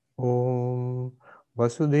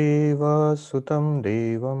Vasudeva Sutam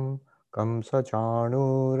Devam Kamsa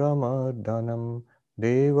Chanuramardanam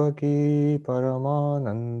Devaki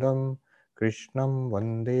Paramanandam Krishnam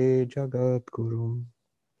Vande Jagadgurum.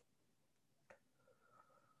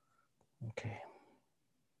 Okay.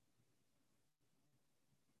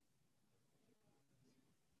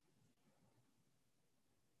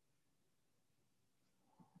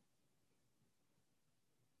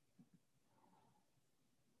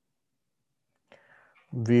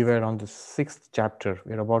 We were on the 6th chapter.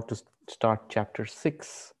 We're about to start chapter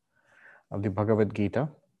 6 of the Bhagavad Gita.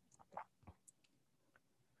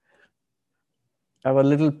 I have a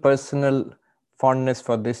little personal fondness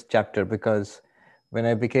for this chapter because when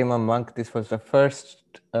I became a monk, this was the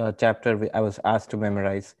first chapter I was asked to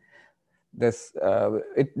memorize. This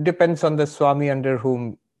it depends on the Swami under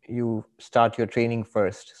whom you start your training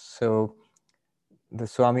first. So the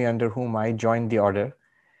Swami under whom I joined the order,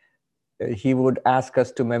 he would ask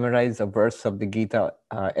us to memorize a verse of the Gita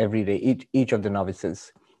every day, each of the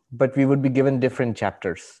novices. But we would be given different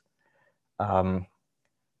chapters. And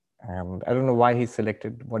I don't know why he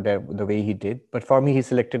selected the way he did, but for me, he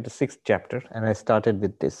selected the 6th chapter, and I started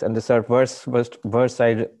with this. And this verse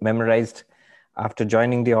I memorized after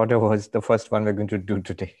joining the order was the first one we're going to do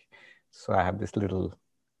today. So I have this little.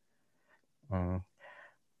 And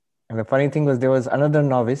the funny thing was, there was another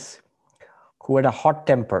novice who had a hot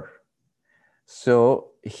temper.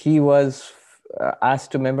 So he was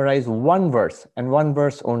asked to memorize one verse and one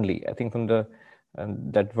verse only. I think from that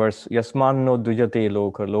verse, Yasman no dujate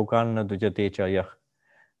loka, lokan no dujate chaya.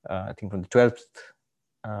 I think from the 12th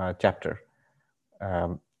chapter.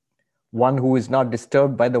 One who is not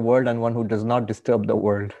disturbed by the world and one who does not disturb the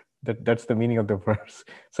world. That's the meaning of the verse.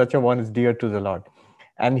 Such a one is dear to the Lord.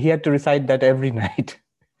 And he had to recite that every night.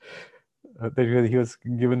 He was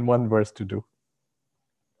given one verse to do.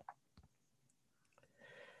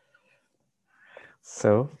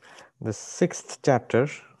 So, the 6th chapter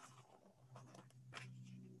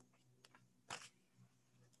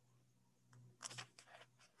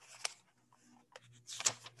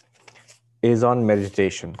is on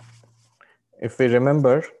meditation. If we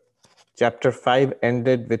remember, chapter 5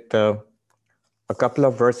 ended with a couple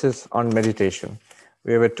of verses on meditation.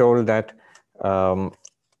 We were told that on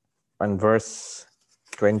verse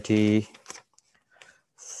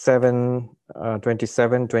 27,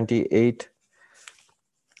 28,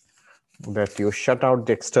 that you shut out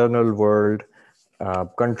the external world,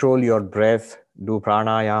 control your breath, do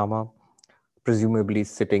pranayama, presumably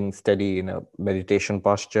sitting steady in a meditation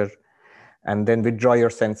posture, and then withdraw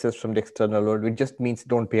your senses from the external world, which just means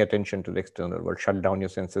don't pay attention to the external world. Shut down your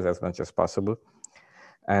senses as much as possible.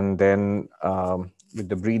 And then with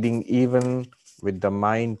the breathing even, with the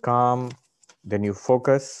mind calm, then you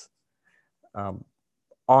focus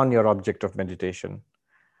on your object of meditation.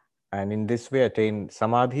 And in this way attain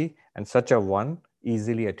samadhi, and such a one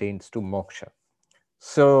easily attains to moksha.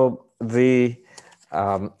 So the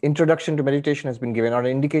introduction to meditation has been given, or an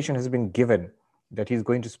indication has been given that he's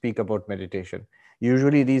going to speak about meditation.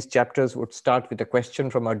 Usually these chapters would start with a question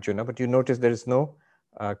from Arjuna, but you notice there is no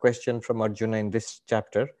question from Arjuna in this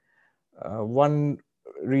chapter. One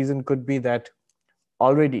reason could be that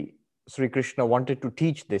already Sri Krishna wanted to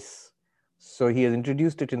teach this. So he has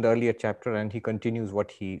introduced it in the earlier chapter and he continues what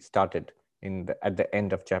he started at the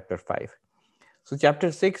end of chapter 5. So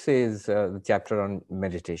chapter 6 is the chapter on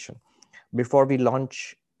meditation. Before we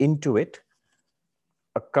launch into it,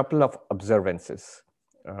 a couple of observations.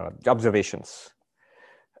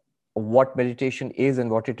 What meditation is and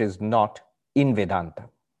what it is not in Vedanta.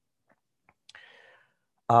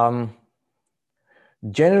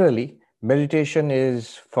 Generally, meditation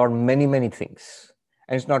is for many, many things.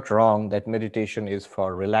 And it's not wrong that meditation is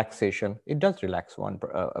for relaxation. It does relax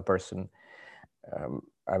a person.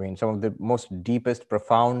 I mean, some of the most deepest,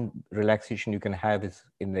 profound relaxation you can have is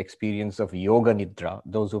in the experience of yoga nidra.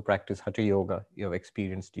 Those who practice hatha yoga, you have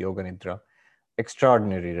experienced yoga nidra.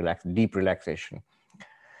 Extraordinary deep relaxation.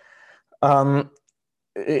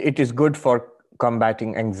 It is good for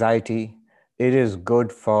combating anxiety. It is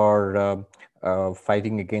good for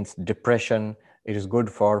fighting against depression. It is good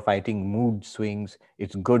for fighting mood swings.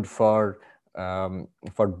 It's good for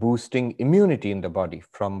boosting immunity in the body.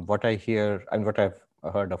 From what I hear and what I've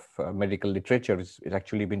heard of medical literature, it's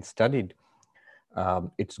actually been studied.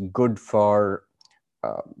 It's good for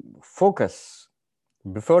focus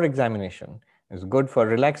before examination. It's good for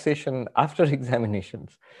relaxation after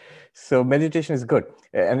examinations. So meditation is good.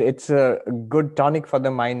 And it's a good tonic for the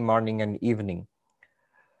mind morning and evening.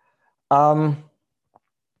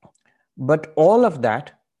 But all of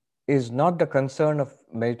that is not the concern of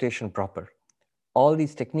meditation proper. All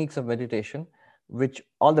these techniques of meditation which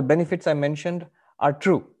all the benefits I mentioned are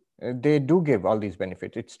true. They do give all these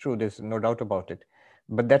benefits. It's true. There's no doubt about it.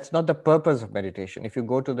 But that's not the purpose of meditation. If you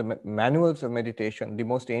go to the manuals of meditation, the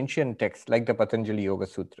most ancient texts, like the Patanjali Yoga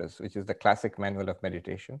Sutras, which is the classic manual of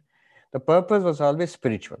meditation, the purpose was always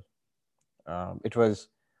spiritual. It was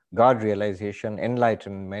God realization,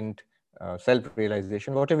 enlightenment,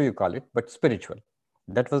 self-realization, whatever you call it, but spiritual.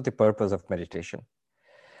 That was the purpose of meditation.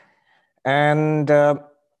 And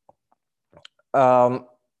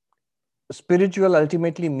spiritual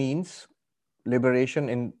ultimately means liberation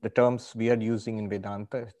in the terms we are using in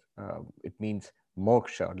Vedanta. It means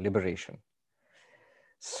moksha, or liberation.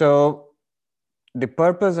 So the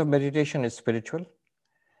purpose of meditation is spiritual.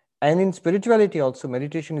 And in spirituality also,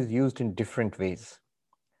 meditation is used in different ways.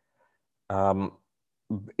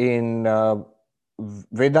 In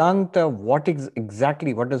Vedanta, what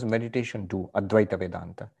does meditation do? Advaita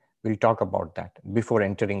Vedanta. We'll talk about that before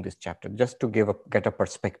entering this chapter, just to get a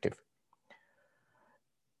perspective.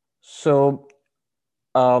 So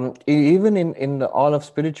even in all of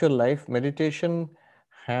spiritual life, meditation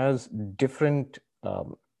has different,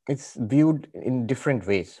 it's viewed in different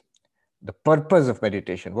ways. The purpose of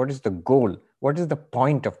meditation, what is the goal? What is the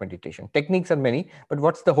point of meditation? Techniques are many, but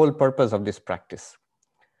what's the whole purpose of this practice?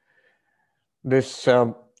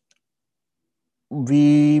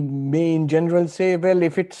 We may in general say, well,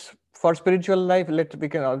 if it's for spiritual life, we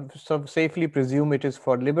can safely presume it is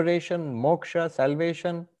for liberation, moksha,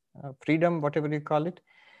 salvation, freedom, whatever you call it.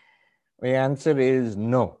 The answer is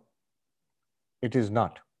no, it is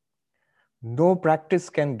not. No practice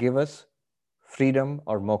can give us freedom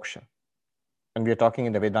or moksha. And we are talking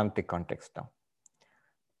in the Vedantic context now.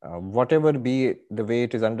 Whatever be the way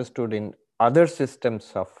it is understood in other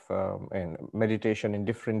systems of meditation in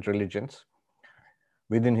different religions,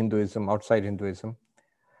 within Hinduism, outside Hinduism.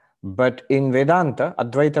 But in Vedanta,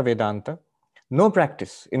 Advaita Vedanta, no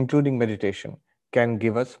practice, including meditation, can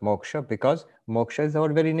give us moksha, because moksha is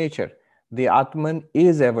our very nature. The Atman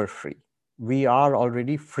is ever free. We are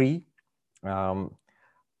already free. Atman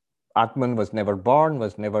was never born,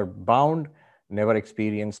 was never bound, never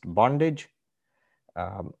experienced bondage.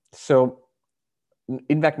 So,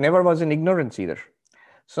 in fact, never was in ignorance either.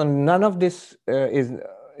 So none of this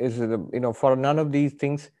for none of these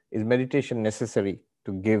things is meditation necessary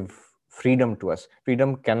to give freedom to us.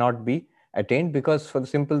 Freedom cannot be attained because, for the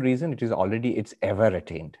simple reason, it's ever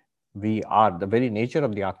attained. The very nature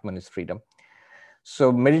of the Atman is freedom.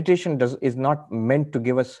 So meditation is not meant to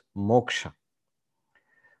give us moksha.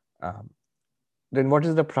 Then what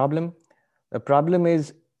is the problem? The problem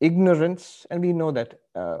is ignorance, and we know that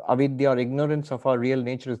avidya, or ignorance of our real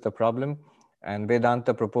nature, is the problem, and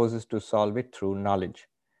Vedanta proposes to solve it through knowledge.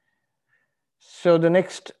 So the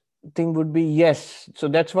next thing would be, yes, so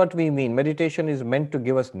that's what we mean. Meditation is meant to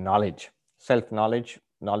give us knowledge, self-knowledge,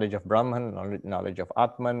 knowledge of Brahman, knowledge of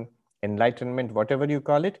Atman, enlightenment, whatever you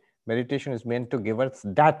call it. Meditation is meant to give us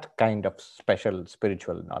that kind of special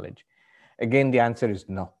spiritual knowledge. Again, the answer is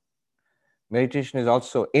no. Meditation is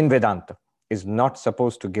also, in Vedanta, is not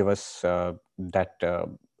supposed to give us that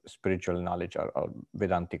spiritual knowledge or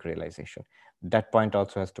Vedantic realization. That point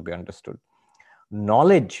also has to be understood.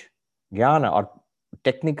 Knowledge, jnana, or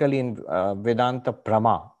technically in Vedanta,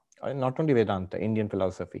 prama, not only Vedanta, Indian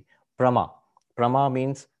philosophy, prama. Prama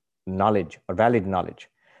means knowledge or valid knowledge,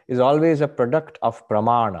 is always a product of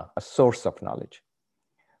pramana, a source of knowledge.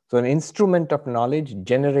 So an instrument of knowledge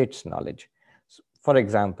generates knowledge. For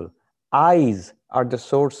example, eyes are the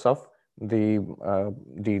source of the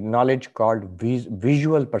knowledge called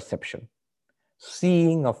visual perception.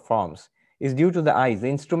 Seeing of forms is due to the eyes. The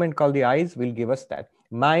instrument called the eyes will give us that.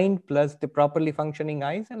 Mind plus the properly functioning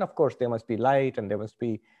eyes, and of course there must be light, and there must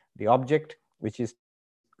be the object which is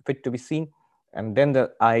fit to be seen, and then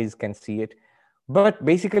the eyes can see it. But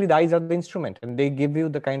basically the eyes are the instrument, and they give you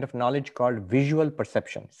the kind of knowledge called visual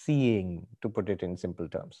perception, seeing, to put it in simple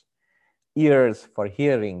terms. Ears for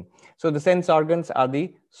hearing. So the sense organs are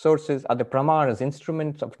the sources, are the pramanas,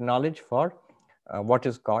 instruments of knowledge for what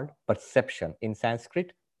is called perception. In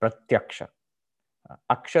Sanskrit, pratyaksha.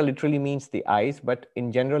 Aksha literally means the eyes, but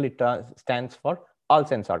in general it stands for all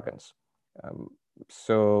sense organs.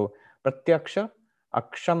 So pratyaksha,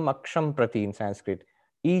 aksham prati in Sanskrit.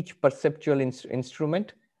 Each perceptual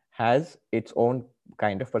instrument has its own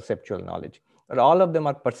kind of perceptual knowledge. But all of them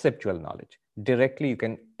are perceptual knowledge. Directly you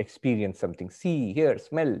can experience something, see, hear,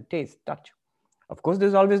 smell, taste, touch. Of course,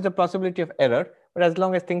 there's always the possibility of error, but as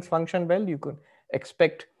long as things function well, you could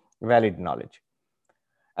expect valid knowledge.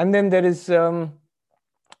 And then there is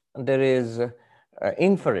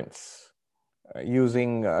inference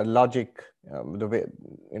using logic, the way,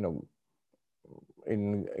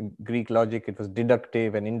 in Greek logic, it was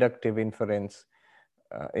deductive and inductive inference.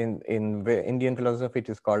 In Indian philosophy, it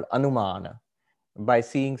is called anumana. By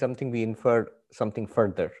seeing something, we infer something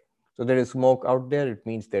further. So there is smoke out there, it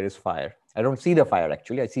means there is fire. I don't see the fire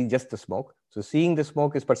actually, I see just the smoke. So seeing the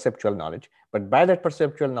smoke is perceptual knowledge. But by that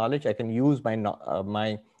perceptual knowledge, I can use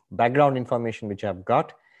my background information which I've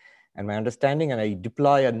got and my understanding, and I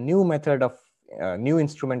deploy a new method of new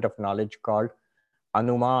instrument of knowledge called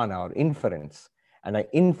anumana or inference. And I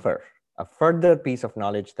infer a further piece of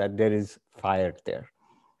knowledge that there is fire there,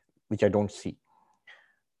 which I don't see.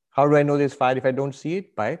 How do I know there's fire if I don't see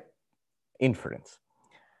it? By inference.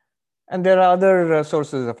 And there are other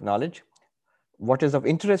sources of knowledge. What is of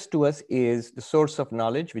interest to us is the source of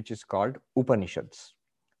knowledge, which is called Upanishads.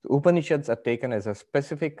 The Upanishads are taken as a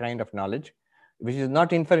specific kind of knowledge, which is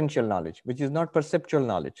not inferential knowledge, which is not perceptual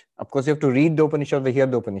knowledge. Of course, you have to read the Upanishad or hear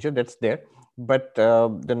the Upanishad, that's there. But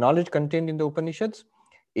the knowledge contained in the Upanishads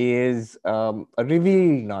is a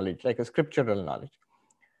revealed knowledge, like a scriptural knowledge.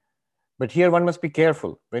 But here one must be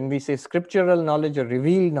careful. When we say scriptural knowledge or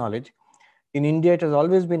revealed knowledge, in India, it has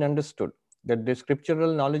always been understood that the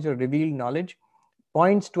scriptural knowledge or revealed knowledge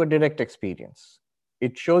points to a direct experience.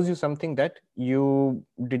 It shows you something that you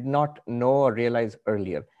did not know or realize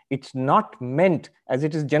earlier. It's not meant, as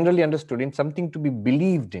it is generally understood, in something to be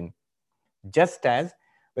believed in. Just as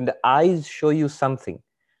when the eyes show you something,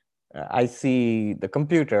 I see the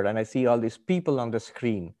computer and I see all these people on the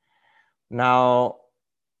screen. Now,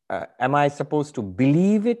 am I supposed to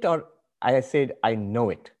believe it, or I said, I know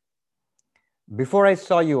it? Before I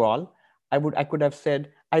saw you all, I could have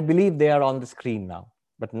said, I believe they are on the screen now.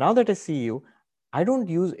 But now that I see you, I don't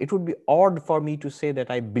use, it would be odd for me to say that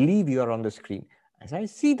I believe you are on the screen. As I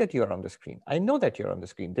see that you are on the screen, I know that you're on the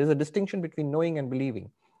screen. There's a distinction between knowing and believing.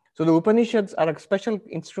 So the Upanishads are a special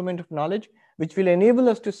instrument of knowledge which will enable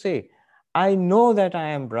us to say, I know that I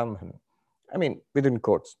am Brahman. I mean, within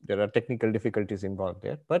quotes, there are technical difficulties involved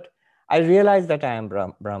there, but I realize that I am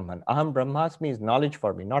Brahman. Aham Brahmasmi is knowledge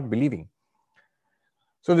for me, not believing.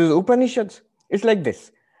 So these Upanishads, it's like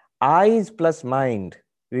this. Eyes plus mind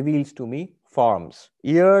reveals to me forms.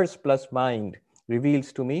 Ears plus mind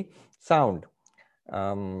reveals to me sound.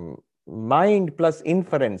 Mind plus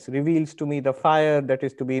inference reveals to me the fire that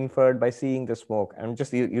is to be inferred by seeing the smoke. I'm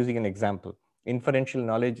just using an example. Inferential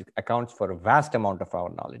knowledge accounts for a vast amount of our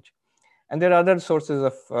knowledge. And there are other sources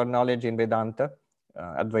of knowledge in Vedanta,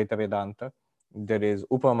 Advaita Vedanta. There is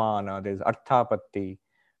Upamana, there is Arthapatti,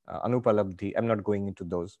 Anupalabdhi. I'm not going into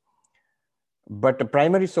those. But the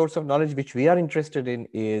primary source of knowledge which we are interested in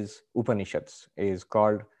is Upanishads, is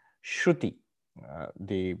called Shruti,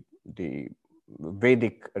 the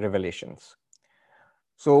Vedic revelations.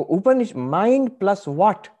 So mind plus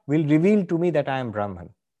what will reveal to me that I am Brahman?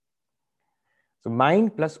 So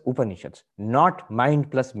mind plus Upanishads, not mind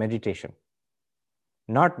plus meditation,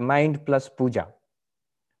 not mind plus puja,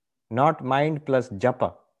 not mind plus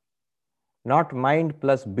japa, not mind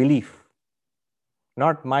plus belief,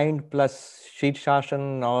 not mind plus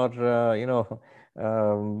Shirshashan or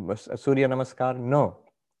Surya Namaskar. No.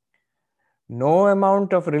 No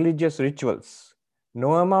amount of religious rituals,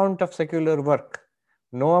 no amount of secular work,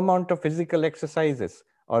 no amount of physical exercises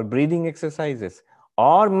or breathing exercises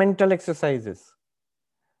or mental exercises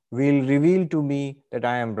will reveal to me that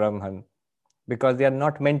I am Brahman, because they are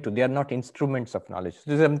not meant to, they are not instruments of knowledge.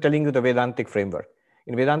 This is, I'm telling you, the Vedantic framework.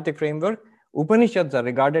 In Vedantic framework, Upanishads are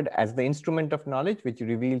regarded as the instrument of knowledge which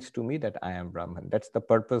reveals to me that I am Brahman. That's the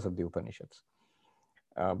purpose of the Upanishads.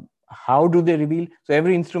 How do they reveal? So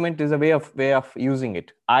every instrument is a way of using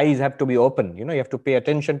it. Eyes have to be open. You have to pay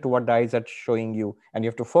attention to what the eyes are showing you, and you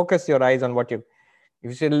have to focus your eyes on what you.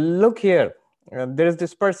 If you say, look here, there is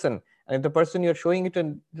this person, and if the person you're showing it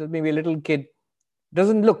to maybe a little kid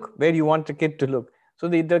doesn't look where you want the kid to look. So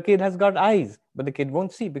the kid has got eyes, but the kid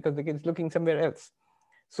won't see because the kid is looking somewhere else.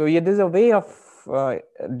 So yeah, there's a way of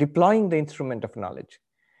deploying the instrument of knowledge.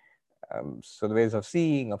 So the ways of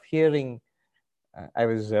seeing, of hearing. I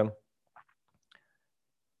was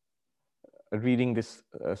reading this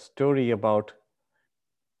story about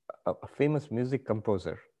a famous music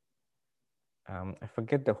composer. I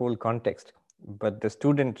forget the whole context, but the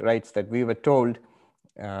student writes that we were told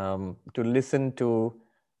to listen to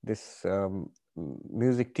this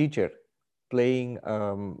music teacher playing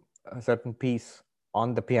a certain piece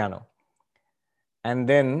on the piano, and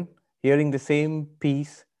then hearing the same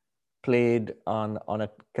piece played on a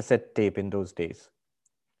cassette tape in those days.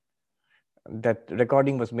 That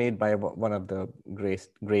recording was made by one of the great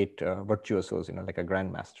virtuosos, like a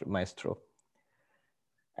grand maestro.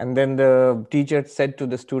 And then the teacher said to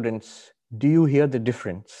the students, do you hear the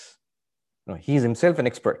difference? No, he's himself an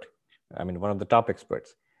expert. I mean, one of the top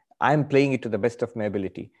experts. I'm playing it to the best of my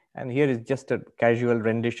ability. And here is just a casual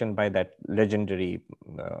rendition by that legendary,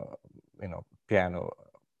 piano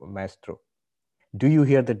maestro. Do you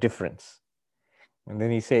hear the difference? And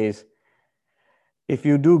then he says, if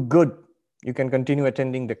you do good, you can continue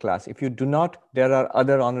attending the class. If you do not, there are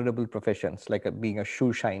other honorable professions, like being a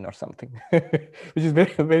shoe shine or something, which is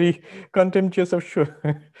very, very contemptuous of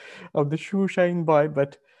of the shoe shine boy.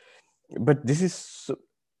 But this is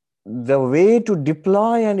the way to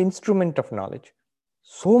deploy an instrument of knowledge.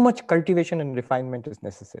 So much cultivation and refinement is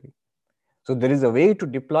necessary. So there is a way to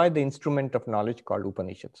deploy the instrument of knowledge called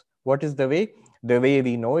Upanishads. What is the way? The way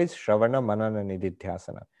we know is Shravana, Manana,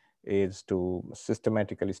 Nididhyasana, is to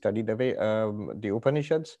systematically study the way the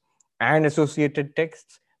Upanishads and associated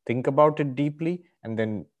texts, think about it deeply, and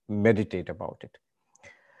then meditate about it.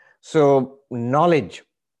 So knowledge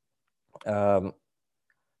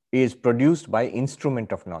is produced by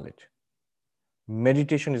instrument of knowledge.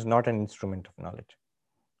 Meditation is not an instrument of knowledge.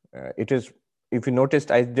 It is, if you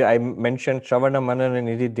noticed, I mentioned Shravana, Manana, and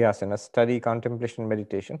Nididhyasana, study, contemplation,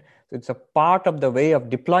 meditation. So it's a part of the way of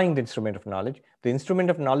deploying the instrument of knowledge. The instrument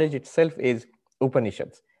of knowledge itself is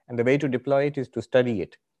Upanishads. And the way to deploy it is to study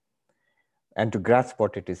it and to grasp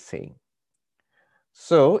what it is saying.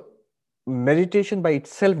 So meditation by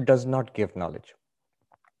itself does not give knowledge.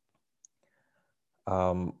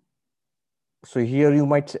 So here you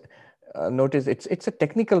might notice it's a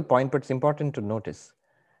technical point, but it's important to notice.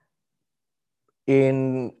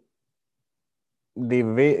 In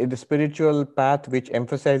the spiritual path which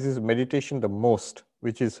emphasizes meditation the most,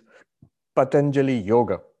 which is Patanjali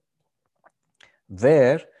Yoga,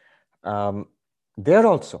 there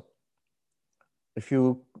also, if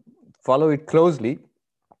you follow it closely,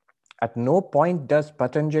 at no point does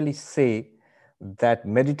Patanjali say that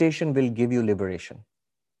meditation will give you liberation.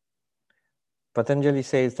 Patanjali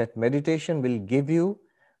says that meditation will give you,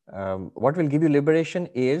 what will give you liberation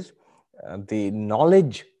is the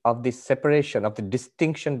knowledge of the separation, of the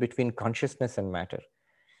distinction between consciousness and matter.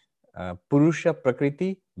 Purusha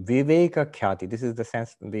Prakriti Viveka Khyati. This is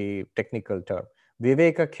the technical term.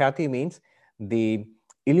 Viveka Khyati means the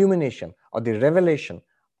illumination or the revelation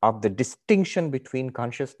of the distinction between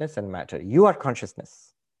consciousness and matter. You are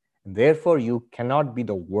consciousness. Therefore, you cannot be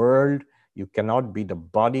the world. You cannot be the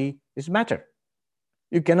body. It's matter.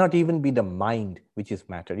 You cannot even be the mind, which is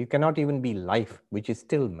matter. You cannot even be life, which is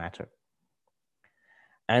still matter.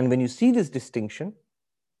 And when you see this distinction,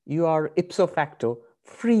 you are ipso facto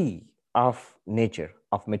free of nature,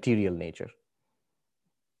 of material nature.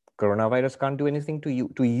 Coronavirus can't do anything to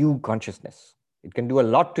you consciousness. It can do a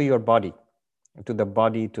lot to your body, to the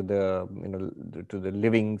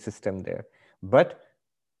living system there. But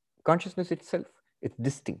consciousness itself, it's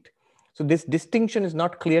distinct. So this distinction is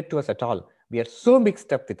not clear to us at all. We are so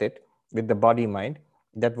mixed up with it, with the body mind,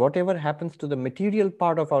 that whatever happens to the material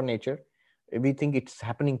part of our nature, we think it's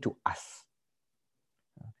happening to us.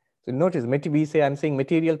 So notice, we say, I'm saying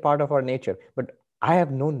material part of our nature, but I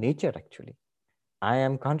have no nature actually. I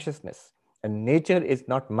am consciousness, and nature is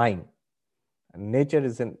not mine. Nature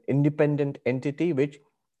is an independent entity which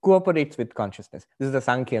cooperates with consciousness. This is the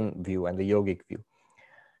Sankhyan view and the yogic view.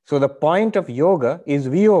 So the point of yoga is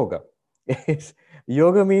viyoga.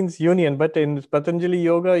 Yoga means union, but in Patanjali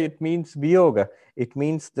Yoga, it means viyoga. It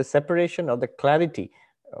means the separation or the clarity.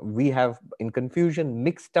 We have, in confusion,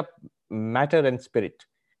 mixed up matter and spirit.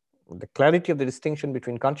 The clarity of the distinction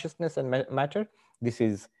between consciousness and matter, this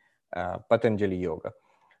is Patanjali Yoga.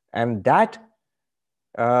 And that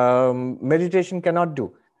meditation cannot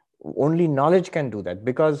do. Only knowledge can do that,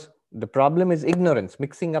 because the problem is ignorance,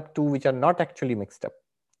 mixing up two which are not actually mixed up.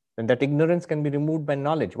 And that ignorance can be removed by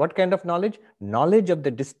knowledge. What kind of knowledge? Knowledge of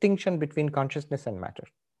the distinction between consciousness and matter.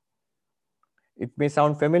 It may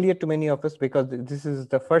sound familiar to many of us because this is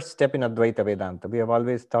the first step in Advaita Vedanta. We have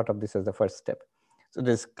always thought of this as the first step. So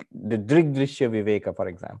there's the Drigdrishya Viveka, for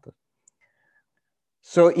example.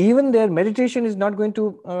 So even there, meditation is not going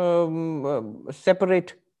to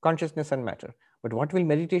separate consciousness and matter. But what will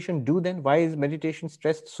meditation do then? Why is meditation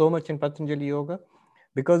stressed so much in Patanjali Yoga?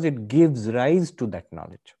 Because it gives rise to that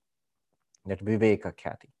knowledge, that Viveka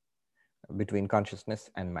Khyati, between consciousness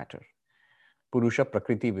and matter. Purusha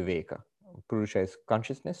Prakriti Viveka. Purusha is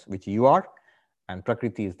consciousness, which you are, and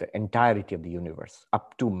Prakriti is the entirety of the universe,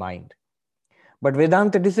 up to mind. But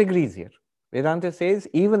Vedanta disagrees here. Vedanta says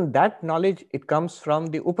even that knowledge, it comes from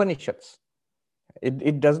the Upanishads.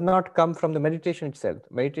 It does not come from the meditation itself.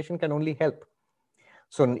 Meditation can only help.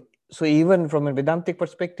 So even from a Vedantic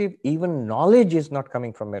perspective, even knowledge is not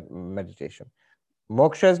coming from meditation.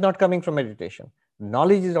 Moksha is not coming from meditation.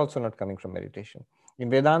 Knowledge is also not coming from meditation. In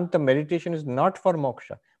Vedanta, meditation is not for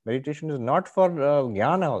moksha. Meditation is not for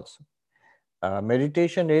jnana also.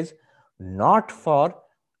 Meditation is not for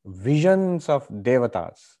visions of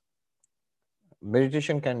devatas.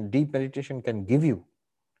 Deep meditation can give you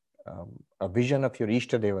a vision of your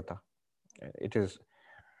Ishta Devata. It is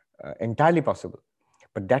entirely possible.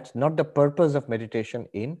 But that's not the purpose of meditation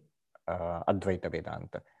in Advaita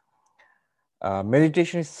Vedanta.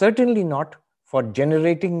 Meditation is certainly not for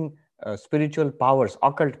generating spiritual powers,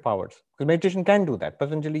 occult powers. Because meditation can do that.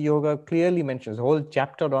 Patanjali Yoga clearly mentions a whole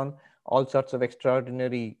chapter on all sorts of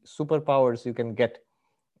extraordinary superpowers you can get.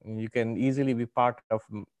 You can easily be part of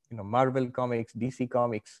Marvel comics, DC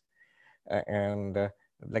comics, and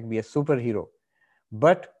like be a superhero.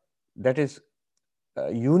 But that is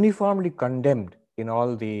uniformly condemned in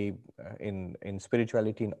all the in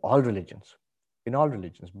spirituality, in all religions,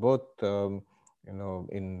 both in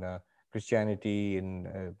Christianity,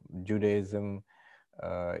 in Judaism,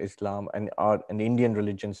 Islam, and Indian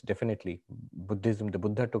religions. Definitely Buddhism. The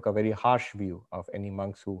Buddha took a very harsh view of any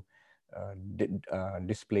monks who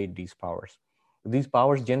displayed these powers. These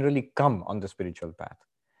powers generally come on the spiritual path,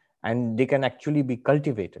 and they can actually be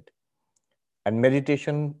cultivated, and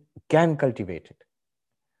meditation can cultivate it.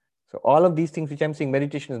 So all of these things which I'm saying,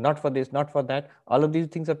 meditation is not for this, not for that. All of these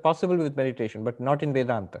things are possible with meditation, but not in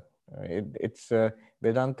Vedanta.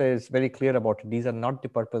 Vedanta is very clear about it. These are not the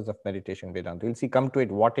purpose of meditation. Vedanta. We'll see. Come to it.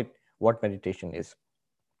 What meditation is.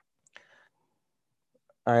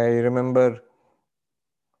 I remember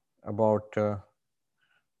about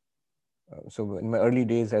so in my early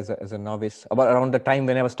days as a novice, about around the time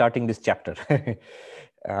when I was starting this chapter.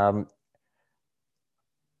 So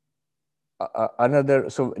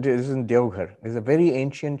this is in Deoghar. There's a very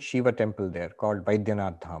ancient Shiva temple there called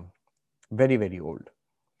Baidyanath Dham, very, very old.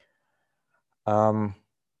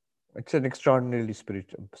 It's an extraordinarily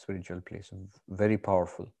spiritual place, very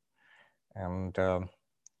powerful. And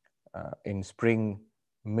in spring,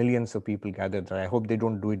 millions of people gather there. I hope they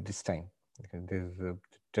don't do it this time. There's a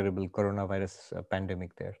terrible coronavirus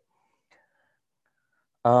pandemic there.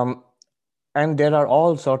 And there are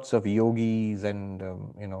all sorts of yogis and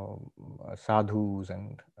sadhus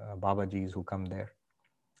and babajis who come there.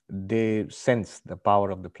 They sense the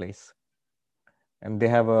power of the place, and they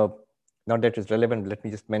have not that it's relevant, let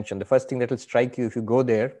me just mention the first thing that will strike you if you go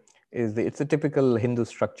there is it's a typical Hindu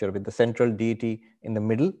structure with the central deity in the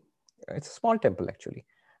middle. It's a small temple actually,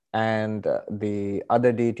 and the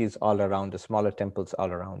other deities all around, the smaller temples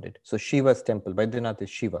all around it. So Shiva's temple, Baidyanath is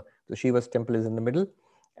Shiva. So Shiva's temple is in the middle,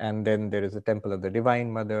 and then there is a temple of the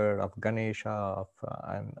Divine Mother, of Ganesha, of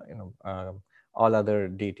all other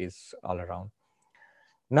deities all around.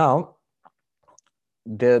 Now,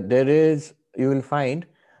 there is, you will find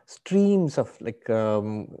streams of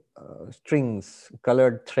strings,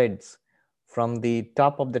 colored threads from the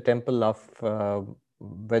top of the temple of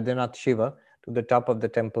Baidyanath Shiva to the top of the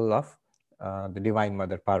temple of the Divine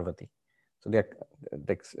Mother Parvati. So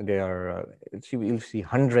you'll see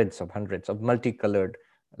hundreds of multicolored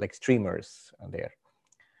like streamers there.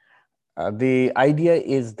 The idea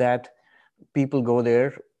is that people go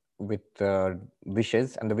there with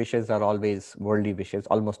wishes, and the wishes are always worldly wishes,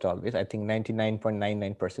 almost always. I think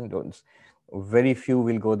 99.99% don't. Very few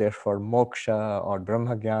will go there for moksha or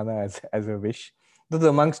brahmagyana as a wish. Though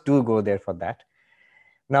the monks do go there for that.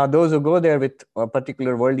 Now, those who go there with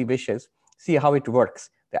particular worldly wishes, see how it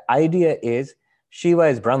works. The idea is Shiva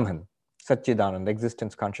is Brahman, Satchidananda,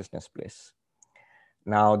 existence, consciousness, bliss.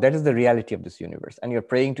 Now, that is the reality of this universe. And you're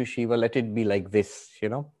praying to Shiva, let it be like this,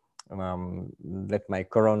 let my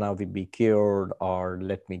corona be cured, or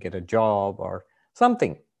let me get a job, or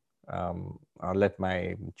something, or let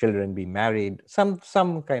my children be married, some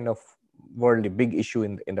kind of worldly big issue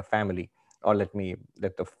in the family, or let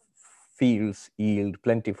the fields yield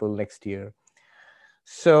plentiful next year.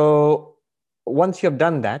 So once you've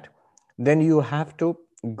done that, then you have to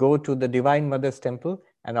go to the Divine Mother's temple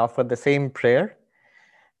and offer the same prayer,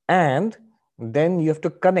 and then you have to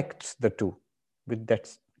connect the two with that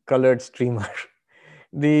colored streamer.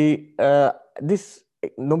 This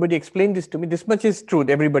nobody explained this to me. This much is true.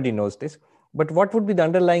 Everybody knows this. But what would be the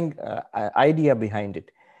underlying idea behind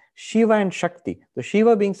it? Shiva and Shakti. So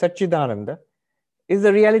Shiva being Satchidananda is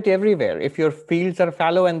the reality everywhere. If your fields are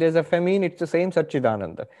fallow and there's a famine, it's the same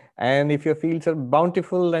Satchidananda. And if your fields are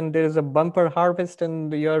bountiful and there's a bumper harvest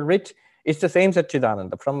and you're rich, it's the same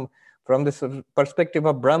Satchidananda. From this perspective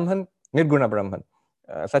of Brahman, Nirguna Brahman,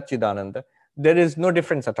 Satchidananda, there is no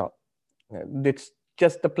difference at all. It's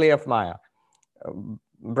just the play of Maya.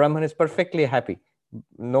 Brahman is perfectly happy.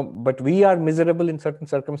 No, but we are miserable in certain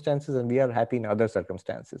circumstances and we are happy in other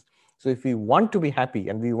circumstances. So if we want to be happy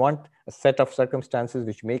and we want a set of circumstances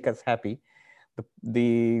which make us happy,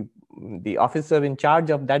 the officer in charge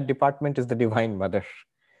of that department is the Divine Mother,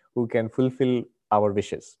 who can fulfill our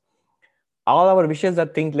wishes. All our wishes are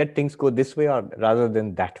let things go this way or rather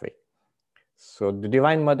than that way. So the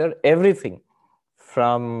Divine Mother, everything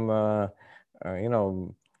from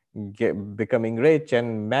becoming rich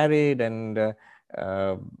and married and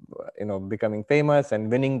uh, becoming famous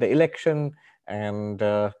and winning the election, and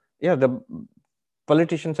the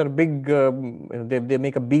politicians are big. They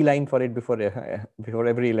make a beeline for it before before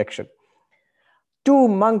every election. 2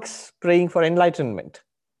 monks praying for enlightenment.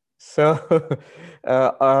 So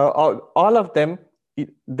all of them,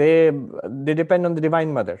 they depend on the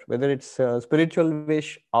Divine Mother, whether it's a spiritual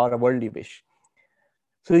wish or a worldly wish.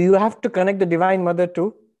 So you have to connect the Divine Mother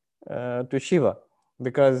to Shiva,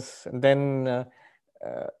 because then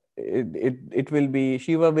it will be,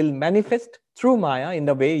 Shiva will manifest through Maya in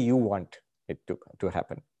the way you want it to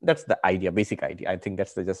happen. That's the idea, basic idea. I think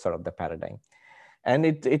that's just sort of the paradigm. And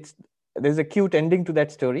there's a cute ending to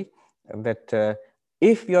that story, that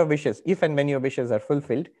if and when your wishes are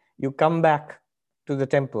fulfilled, you come back to the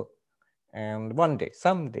temple, and one day,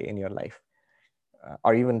 someday in your life,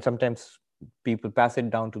 or even sometimes people pass it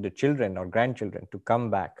down to the children or grandchildren to come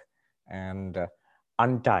back and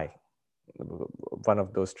untie one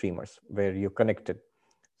of those streamers where you're connected.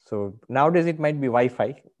 So nowadays it might be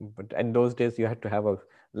Wi-Fi, but in those days you had to have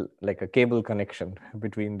like a cable connection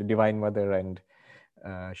between the Divine Mother and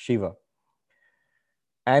Shiva.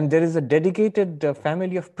 And there is a dedicated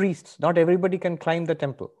family of priests. Not everybody can climb the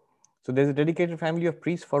temple. So there's a dedicated family of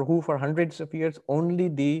priests for hundreds of years, only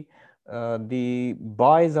the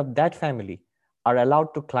boys of that family are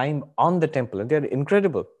allowed to climb on the temple. And they're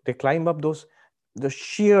incredible. They climb up the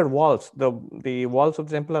sheer walls. The walls of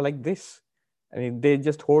the temple are like this. I mean, they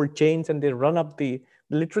just hold chains and they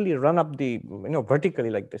literally run up vertically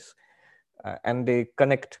like this. And they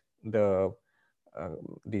connect the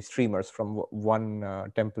streamers from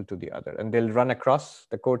one temple to the other, and they'll run across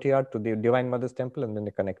the courtyard to the Divine Mother's temple, and then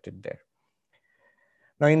they connect it there.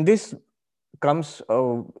 Now, in this comes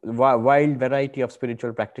a wild variety of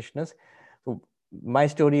spiritual practitioners. So my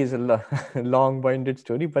story is a long-winded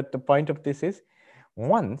story, but the point of this is,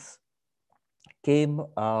 once came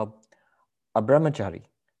a brahmachari,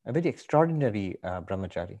 a very extraordinary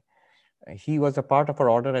brahmachari. He was a part of our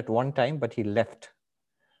order at one time, but he left.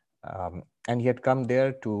 And he had come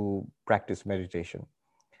there to practice meditation.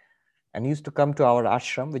 And he used to come to our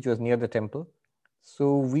ashram, which was near the temple.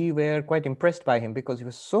 So we were quite impressed by him because he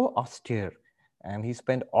was so austere. And he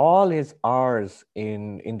spent all his hours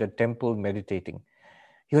in the temple meditating.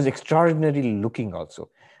 He was extraordinarily looking also.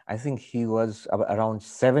 I think he was around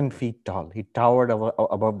 7 feet tall. He towered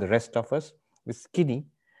above the rest of us. He was skinny,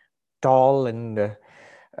 tall, and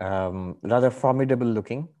rather formidable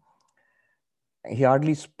looking. He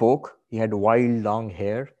hardly spoke. He had wild, long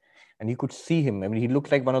hair, and you could see him. I mean, he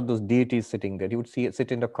looked like one of those deities sitting there. He would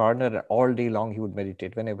sit in the corner, and all day long he would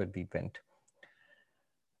meditate whenever we went.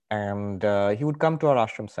 And he would come to our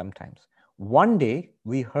ashram sometimes. One day,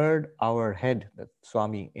 we heard our head, the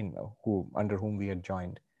Swami, under whom we had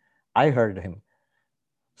joined. I heard him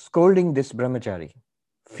scolding this brahmachari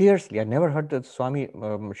fiercely. I never heard the Swami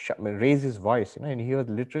raise his voice, and he was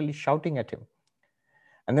literally shouting at him.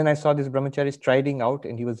 And then I saw this brahmachari striding out,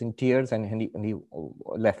 and he was in tears, and he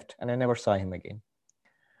left, and I never saw him again.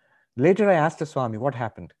 Later, I asked the Swami, what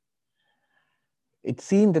happened? It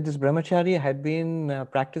seemed that this brahmachari had been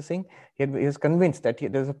practicing. He was convinced that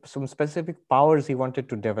there's some specific powers he wanted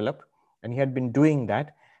to develop, and he had been doing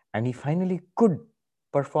that, and he finally could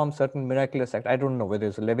perform certain miraculous acts. I don't know whether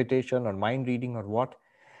it's levitation or mind reading or what.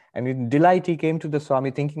 And in delight, he came to the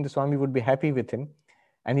Swami, thinking the Swami would be happy with him,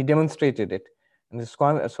 and he demonstrated it. And the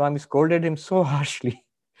Swami scolded him so harshly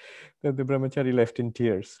that the brahmachari left in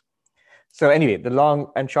tears. So anyway, the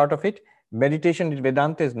long and short of it, meditation in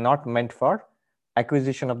Vedanta is not meant for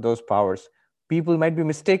acquisition of those powers. People might be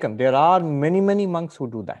mistaken. There are many, many monks who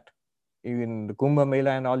do that. Even the Kumbh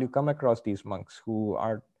Mela and all, you come across these monks who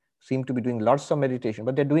seem to be doing lots of meditation,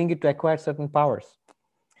 but they're doing it to acquire certain powers.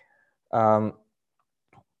 I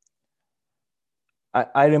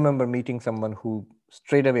remember meeting someone who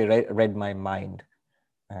straight away read my mind.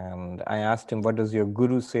 And I asked him, what does your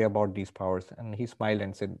guru say about these powers? And he smiled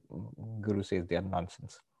and said, guru says they are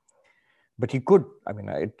nonsense. But he could, I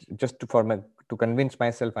mean, to convince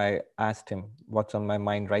myself, I asked him what's on my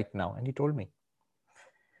mind right now. And he told me.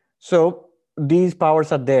 So these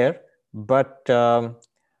powers are there, but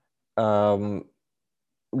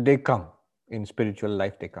they come in spiritual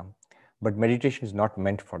life, they come. But meditation is not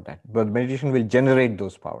meant for that. But meditation will generate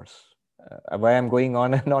those powers. Why I'm going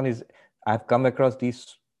on and on is I've come across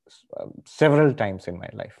these several times in my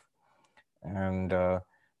life. And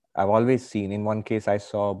I've always seen, in one case, I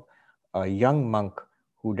saw a young monk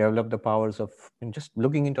who developed the powers of just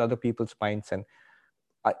looking into other people's minds, and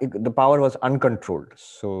the power was uncontrolled.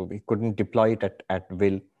 So he couldn't deploy it at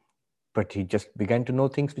will, but he just began to know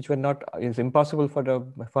things which were not, it's impossible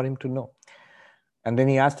for him to know. And then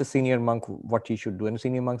he asked the senior monk what he should do. And the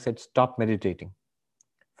senior monk said, stop meditating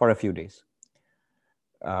for a few days.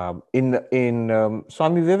 In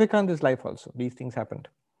Swami Vivekananda's life also, these things happened.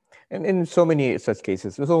 And in so many such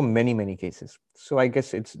cases, so many cases. So I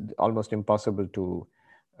guess it's almost impossible to,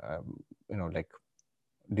 like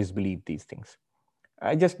disbelieve these things.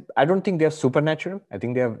 I don't think they're supernatural. I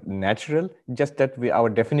think they are natural, just that our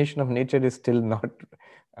definition of nature is still not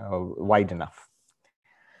wide enough.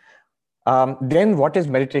 Then what is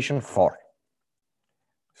meditation for?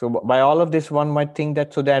 So by all of this, one might think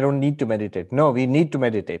that so that I don't need to meditate. No, we need to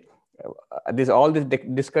meditate. All this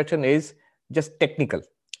discussion is just technical,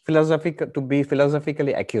 philosophical, to be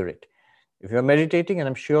philosophically accurate. If you're meditating, and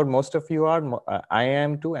I'm sure most of you are, I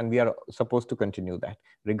am too, and we are supposed to continue that,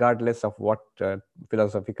 regardless of what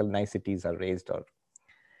philosophical niceties are raised. Or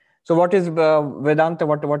so, what is Vedanta?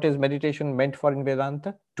 What is meditation meant for in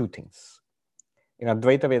Vedanta? Two things. In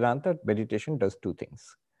Advaita Vedanta, meditation does two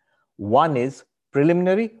things. One is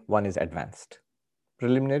preliminary, one is advanced.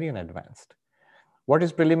 Preliminary and advanced. What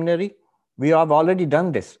is preliminary? We have already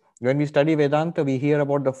done this. When we study Vedanta, we hear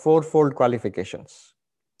about the fourfold qualifications.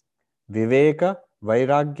 Viveka,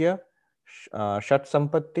 Vairagya, Shat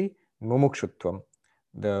Sampatti, Mumukshutvam.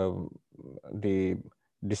 The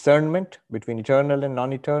discernment between eternal and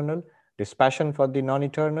non-eternal, dispassion for the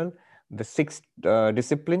non-eternal, the six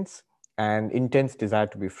disciplines, and intense desire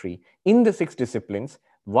to be free. In the six disciplines,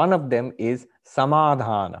 one of them is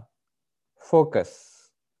samadhana,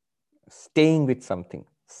 focus, staying with something,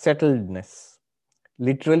 settledness.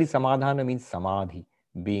 Literally, samadhana means samadhi,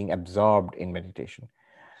 being absorbed in meditation.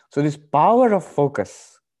 So this power of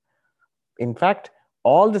focus, in fact,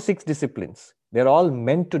 all the six disciplines, they're all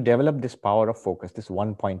meant to develop this power of focus, this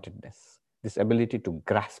one-pointedness, this ability to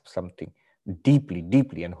grasp something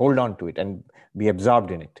deeply, and hold on to it and be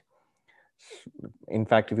absorbed in it. In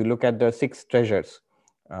fact, if you look at the six treasures,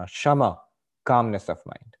 Shama, calmness of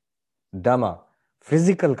mind; Dhamma,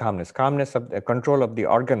 physical calmness of the control of the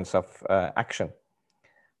organs of action,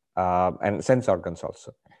 and sense organs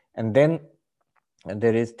also. And then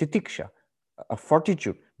there is Titiksha, a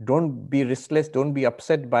fortitude. Don't be restless, don't be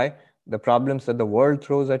upset by the problems that the world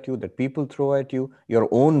throws at you, that people throw at you, your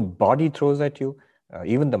own body throws at you,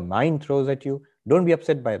 even the mind throws at you. Don't be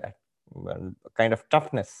upset by that. Well, kind of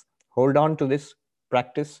toughness. Hold on to this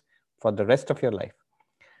practice for the rest of your life.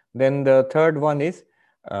 Then the third one is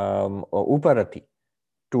Uparati,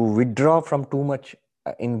 to withdraw from too much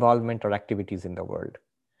involvement or activities in the world.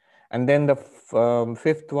 And then the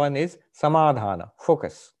fifth one is Samadhana,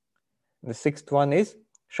 focus. The sixth one is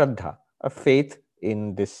Shraddha, a faith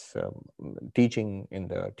in this teaching, in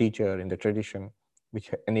the teacher, in the tradition,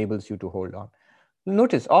 which enables you to hold on.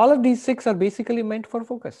 Notice, all of these six are basically meant for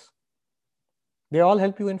focus. They all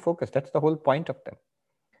help you in focus. That's the whole point of them.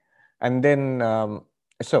 And then,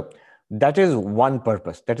 so that is one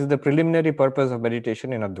purpose. That is the preliminary purpose of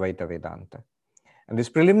meditation in Advaita Vedanta. And this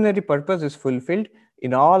preliminary purpose is fulfilled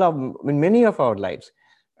in many of our lives.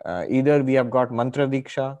 Either we have got mantra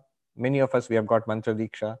diksha, many of us, we have got mantra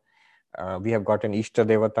diksha, we have got an Ishta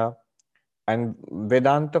Devata, and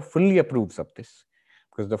Vedanta fully approves of this.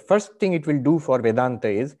 Because the first thing it will do for Vedanta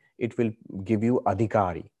is, it will give you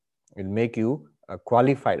adhikari. It will make you a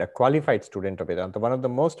qualified student of Vedanta. One of the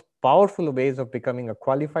most powerful ways of becoming a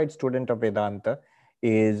qualified student of Vedanta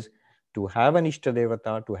is to have an Ishta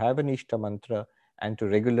Devata, to have an Ishta Mantra, and to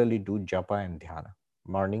regularly do japa and dhyana.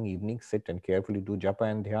 Morning, evening, sit and carefully do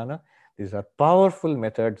japa and dhyana. These are powerful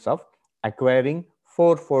methods of acquiring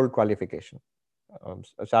fourfold qualification,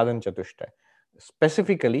 sadhan chatushtai.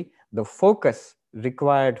 Specifically, the focus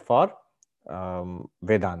required for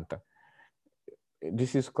Vedanta.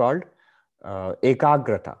 This is called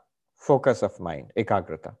ekagrata, focus of mind,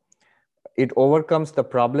 ekagrata. It overcomes the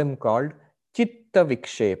problem called chitta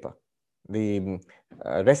vikshepa, the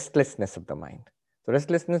restlessness of the mind. So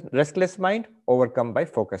restless mind overcome by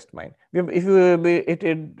focused mind.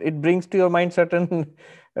 It brings to your mind certain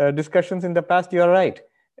discussions in the past. You are right.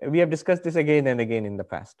 We have discussed this again and again in the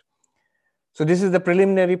past. So this is the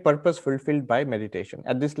preliminary purpose fulfilled by meditation.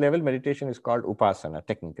 At this level, meditation is called upasana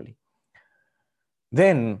technically.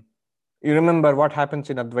 Then you remember what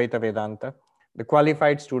happens in Advaita Vedanta. The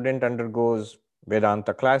qualified student undergoes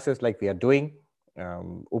Vedanta classes like we are doing,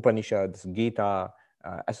 Upanishads, Gita,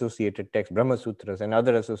 associated texts, Brahma Sutras, and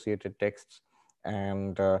other associated texts.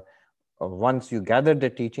 And once you gather the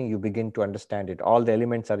teaching, you begin to understand it. All the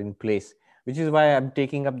elements are in place, which is why I'm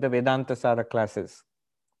taking up the Vedanta Sara classes.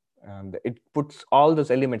 And it puts all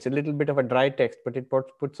those elements, a little bit of a dry text, but it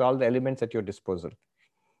puts all the elements at your disposal.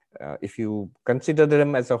 If you consider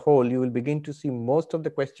them as a whole, you will begin to see most of the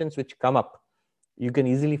questions which come up. You can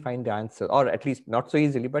easily find the answer, or at least not so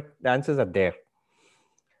easily, but the answers are there.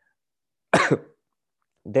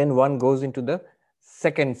 Then one goes into the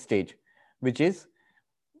second stage, which is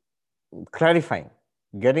clarifying,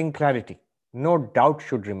 getting clarity. No doubt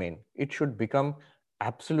should remain. It should become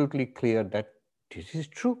absolutely clear that this is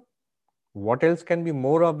true. What else can be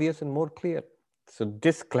more obvious and more clear? So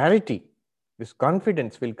this clarity, this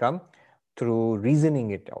confidence will come through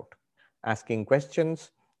reasoning it out, asking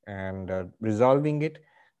questions and resolving it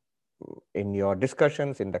in your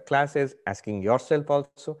discussions, in the classes, asking yourself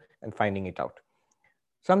also and finding it out.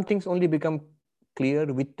 Some things only become clear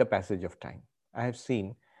with the passage of time. I have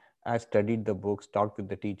seen, I studied the books, talked with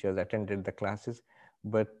the teachers, attended the classes,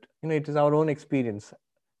 but it is our own experience.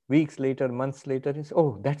 Weeks later, months later, it's,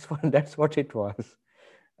 oh, that's what it was.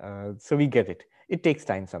 So we get it. It takes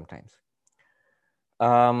time sometimes.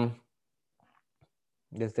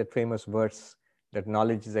 There's that famous verse that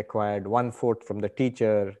knowledge is acquired 1/4 from the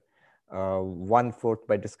teacher, 1/4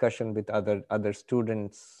 by discussion with other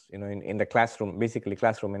students, in the classroom, basically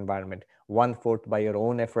classroom environment, 1/4 by your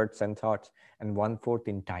own efforts and thoughts, and 1/4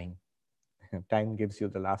 in time. Time gives you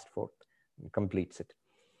the last fourth, completes it.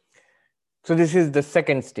 So this is the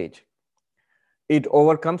second stage. It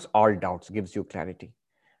overcomes all doubts, gives you clarity.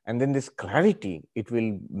 And then this clarity, it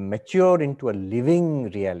will mature into a living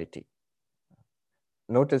reality.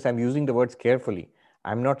 Notice I'm using the words carefully.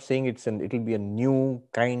 I'm not saying it'll be a new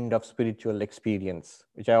kind of spiritual experience,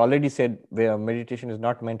 which I already said, where meditation is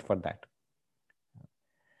not meant for that.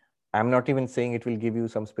 I'm not even saying it will give you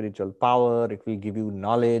some spiritual power, it will give you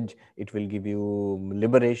knowledge, it will give you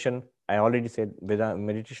liberation. I already said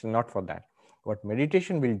meditation is not for that. What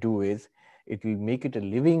meditation will do is, it will make it a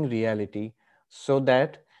living reality, so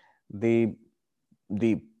that the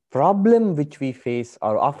problem which we face,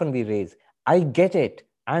 or often we raise, I get it,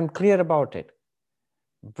 I'm clear about it,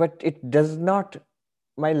 but it does not,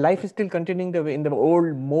 my life is still continuing in the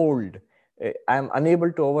old mold. I'm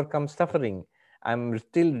unable to overcome suffering. I'm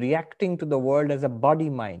still reacting to the world as a body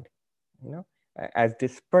mind, as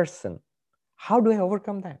this person. How do I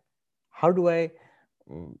overcome that? How do I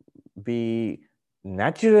be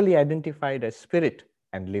naturally identified as spirit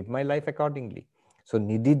and live my life accordingly? So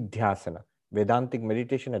nididhyasana, Vedantic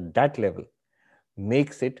meditation at that level,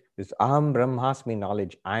 makes it this Aham Brahmasmi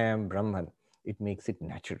knowledge, I am Brahman. It makes it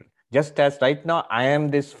natural. Just as right now, I am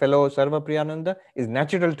this fellow Sarva Priyananda is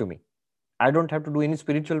natural to me. I don't have to do any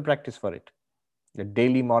spiritual practice for it. The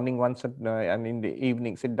daily morning once and in the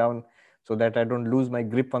evening sit down so that I don't lose my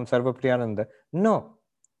grip on Sarva Priyananda. No,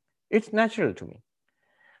 it's natural to me.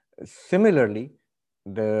 Similarly,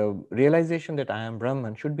 the realization that I am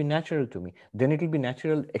Brahman should be natural to me. Then it will be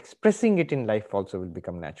natural. Expressing it in life also will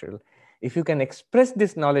become natural. If you can express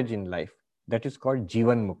this knowledge in life, that is called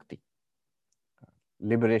Jivan Mukti.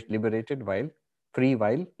 Liberated while free,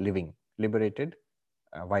 while living. Liberated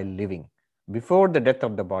while living. Before the death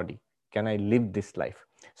of the body, can I live this life?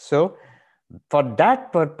 So for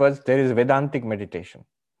that purpose, there is Vedantic meditation.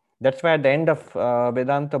 That's why at the end of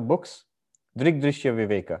Vedanta books, Drigdrishya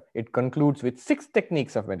Viveka, it concludes with 6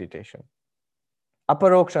 techniques of meditation.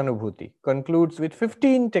 Aparoksha Anubhuti concludes with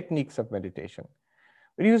 15 techniques of meditation.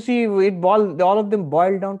 You see, all of them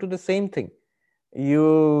boil down to the same thing.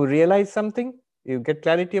 You realize something, you get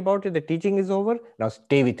clarity about it, the teaching is over, now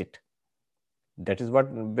stay with it. That is what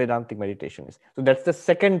Vedantic meditation is. So that's the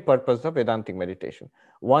second purpose of Vedantic meditation.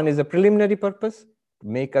 One is a preliminary purpose, to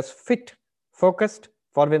make us fit, focused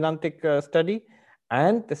for Vedantic study.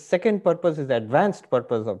 And the second purpose is the advanced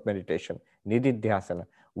purpose of meditation, Nididhyasana,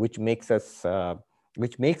 which makes us,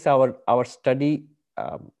 which makes our study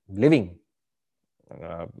living.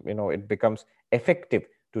 It becomes effective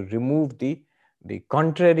to remove the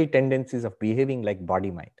contrary tendencies of behaving like body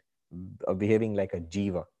mind, behaving like a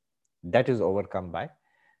jiva. That is overcome by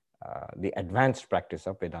the advanced practice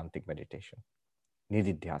of Vedantic meditation,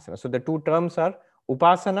 Nididhyasana. So the two terms are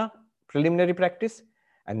Upasana, preliminary practice,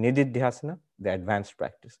 and Nididhyasana, the advanced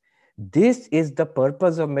practice. This is the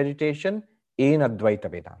purpose of meditation in Advaita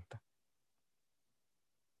Vedanta.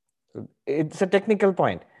 So it's a technical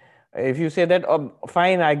point. If you say that, oh,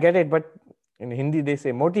 fine, I get it, but in Hindi they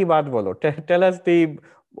say, "Moti baat bolo." Tell us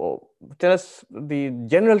the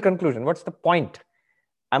general conclusion. What's the point?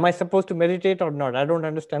 Am I supposed to meditate or not? I don't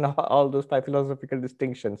understand all those 5 philosophical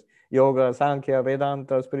distinctions. Yoga, Sankhya,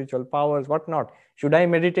 Vedanta, spiritual powers, what not. Should I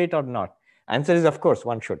meditate or not? Answer is, of course,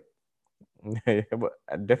 one should.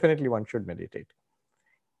 Definitely one should meditate.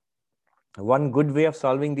 One good way of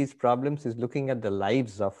solving these problems is looking at the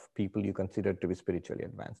lives of people you consider to be spiritually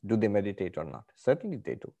advanced. Do they meditate or not? Certainly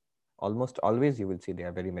they do. Almost always you will see they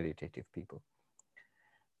are very meditative people.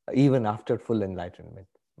 Even after full enlightenment,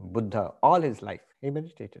 Buddha, all his life, he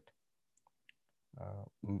meditated.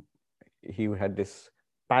 He had this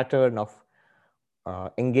pattern of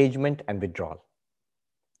engagement and withdrawal.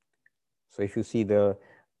 So if you see the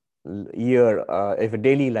if a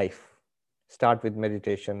daily life start with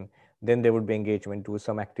meditation, then there would be engagement to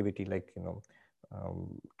some activity like,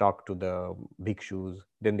 talk to the bhikshus,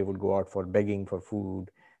 then they would go out for begging for food,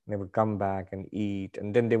 and they would come back and eat,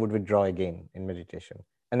 and then they would withdraw again in meditation,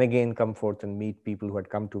 and again come forth and meet people who had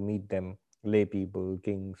come to meet them, lay people,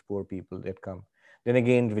 kings, poor people that come, then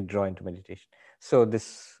again withdraw into meditation. So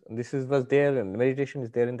was there, and meditation is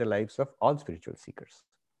there in the lives of all spiritual seekers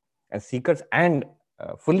and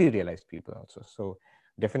fully realized people also. So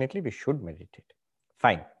definitely we should meditate.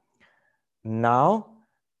 Fine. Now,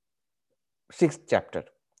 sixth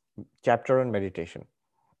chapter on meditation.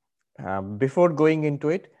 Before going into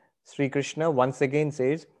it, Sri Krishna once again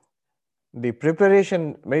says the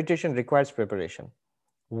meditation requires preparation.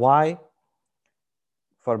 Why?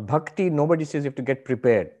 For bhakti, nobody says you have to get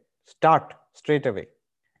prepared. Start straight away.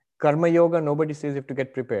 Karma yoga, nobody says you have to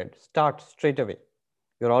get prepared. Start straight away.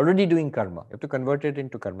 You're already doing karma. You have to convert it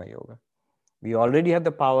into karma yoga. We already have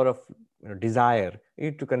the power of desire.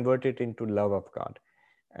 You need to convert it into love of God.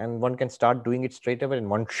 And one can start doing it straight away, and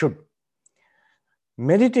one should.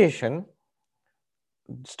 Meditation,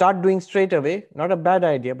 start doing straight away, not a bad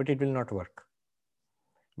idea, but it will not work.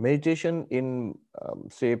 Meditation in,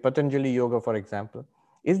 say, Patanjali Yoga, for example,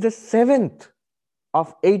 is the 7th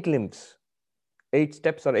of 8 limbs, 8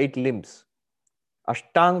 steps or 8 limbs.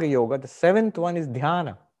 Ashtanga Yoga, the 7th one is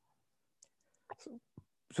Dhyana.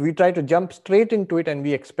 So we try to jump straight into it and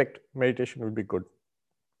we expect meditation will be good.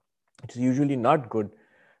 It's usually not good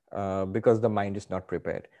because the mind is not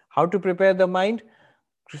prepared. How to prepare the mind?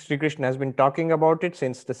 Sri Krishna has been talking about it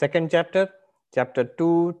since the 2nd chapter, chapter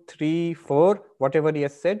 2, 3, 4, whatever he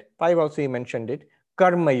has said. 5 also he mentioned it.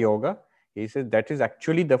 Karma Yoga, he says that is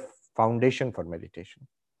actually the foundation for meditation.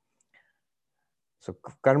 So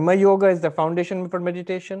Karma Yoga is the foundation for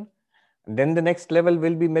meditation. And then the next level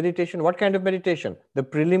will be meditation. What kind of meditation? The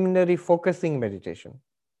preliminary focusing meditation.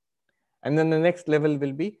 And then the next level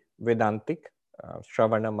will be Vedantic,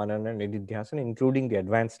 Shravana, Manana, Nididhyasana, including the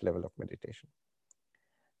advanced level of meditation.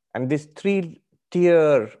 And this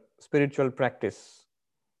 3-tier spiritual practice,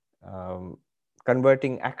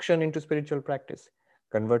 converting action into spiritual practice,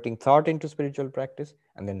 converting thought into spiritual practice,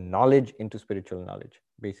 and then knowledge into spiritual knowledge.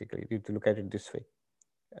 Basically, you have to look at it this way.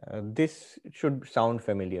 This should sound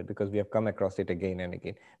familiar because we have come across it again and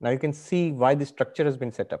again. Now you can see why the structure has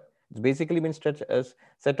been set up. It's basically been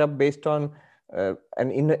set up based on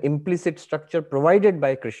an implicit structure provided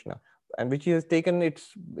by Krishna, and which he has taken,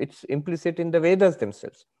 it's implicit in the Vedas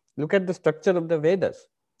themselves. Look at the structure of the Vedas.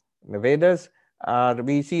 The Vedas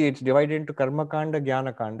we see it's divided into Karma Kanda,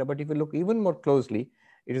 Jnana Kanda, but if you look even more closely,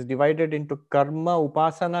 it is divided into Karma,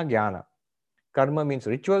 Upasana, Jnana. Karma means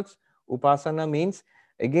rituals, Upasana means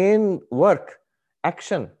again work,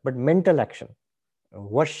 action, but mental action,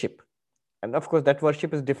 worship. And of course, that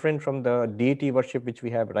worship is different from the deity worship which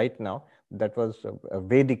we have right now. That was a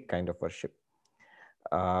Vedic kind of worship.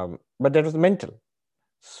 But that was mental.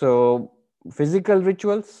 So physical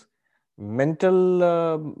rituals,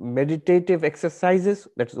 mental meditative exercises,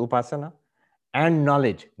 that's Upasana, and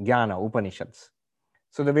knowledge, Jnana, Upanishads.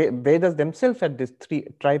 So the Vedas themselves had this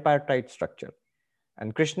tripartite structure.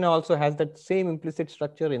 And Krishna also has that same implicit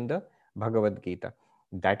structure in the Bhagavad Gita.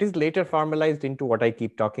 That is later formalized into what I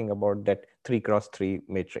keep talking about, that 3x3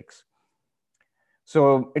 matrix.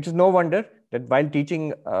 So it is no wonder that while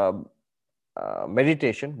teaching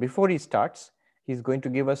meditation, before he starts, he's going to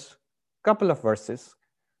give us a couple of verses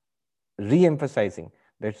re-emphasizing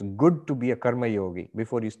that it's good to be a karma yogi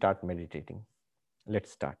before you start meditating.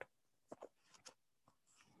 Let's start.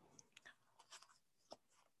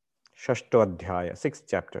 Shashto Adhyaya, 6th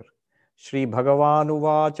chapter. Shri Bhagavan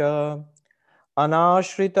Uvacha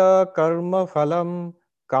Anashrita karma phalam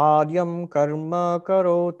karyam karma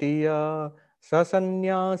karotiya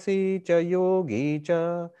sasanyasi cha yogi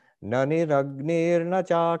cha naniragnir na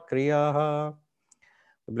chakriyaha.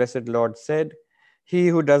 The Blessed Lord said, he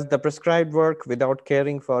who does the prescribed work without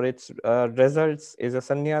caring for its results is a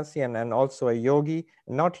sannyasi and also a yogi,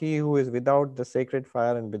 not he who is without the sacred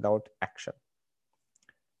fire and without action.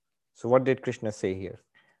 So what did Krishna say here?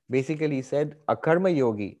 Basically, he said a karma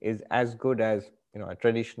yogi is as good as a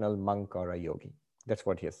traditional monk or a yogi. That's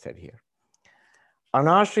what he has said here.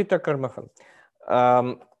 Anashrita karma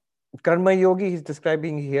phal. Karma yogi he's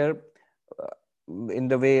describing here in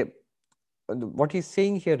the way, what he's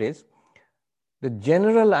saying here is the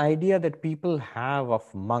general idea that people have of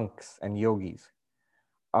monks and yogis.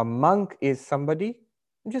 A monk is somebody,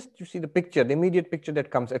 just you see the picture, the immediate picture that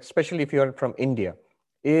comes, especially if you're from India,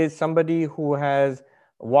 is somebody who has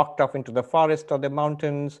walked off into the forest or the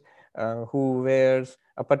mountains, who wears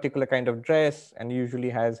a particular kind of dress and usually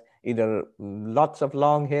has either lots of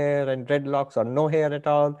long hair and dreadlocks or no hair at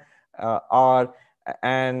all, or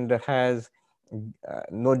and has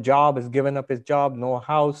no job, has given up his job, no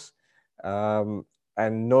house, and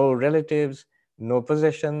no relatives, no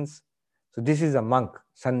possessions. So this is a monk,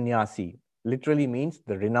 sannyasi, literally means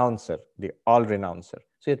the renouncer, the all renouncer.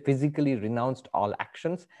 So he had physically renounced all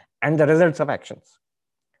actions and the results of actions.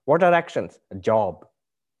 What are actions? A job,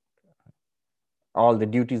 all the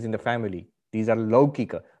duties in the family. These are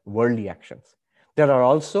laukika, worldly actions. There are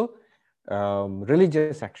also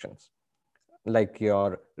religious actions, like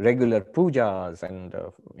your regular pujas and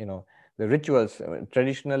the rituals.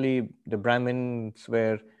 Traditionally, the Brahmins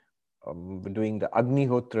were doing the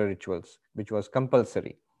Agnihotra rituals, which was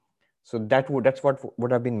compulsory. So that's what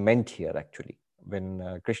would have been meant here actually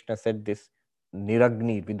when Krishna said this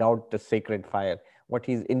niragni, without the sacred fire. What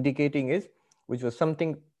he's indicating is, which was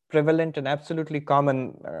something prevalent and absolutely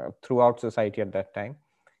common throughout society at that time.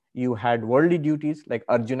 You had worldly duties, like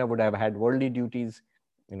Arjuna would have had worldly duties,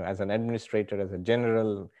 as an administrator, as a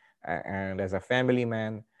general, and as a family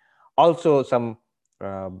man. Also, some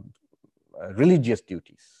religious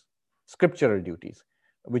duties, scriptural duties,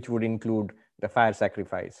 which would include the fire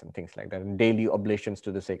sacrifice and things like that, and daily oblations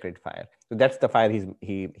to the sacred fire. So that's the fire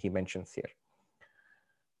he mentions here.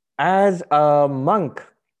 As a monk,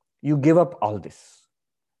 you give up all this.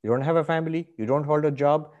 You don't have a family, you don't hold a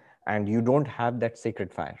job, and you don't have that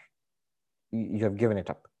sacred fire. You have given it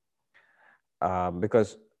up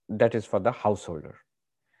because that is for the householder.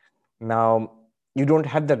 Now, you don't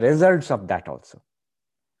have the results of that also.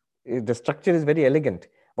 The structure is very elegant.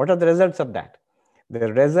 What are the results of that?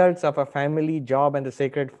 The results of a family, job, and the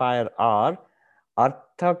sacred fire are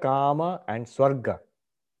artha, kama, and swarga.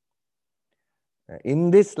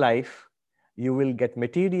 In this life, you will get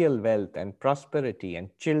material wealth and prosperity and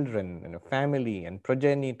children and a family and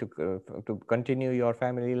progeny to continue your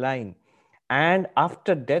family line. And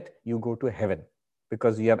after death, you go to heaven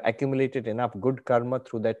because you have accumulated enough good karma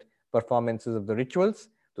through that performances of the rituals.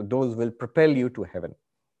 So those will propel you to heaven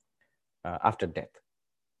after death.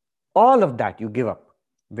 All of that you give up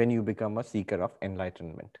when you become a seeker of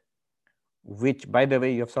enlightenment, which, by the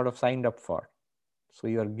way, you have sort of signed up for. So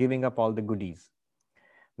you are giving up all the goodies.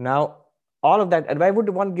 Now, all of that, and why would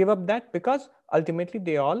one give up that? Because ultimately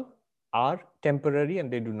they all are temporary and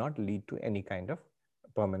they do not lead to any kind of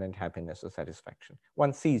permanent happiness or satisfaction.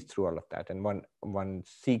 One sees through all of that, and one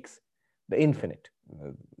seeks the infinite,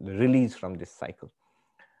 the release from this cycle.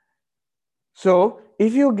 So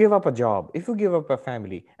if you give up a job, if you give up a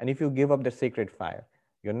family, and if you give up the sacred fire,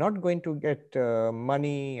 you're not going to get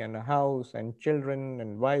money and a house and children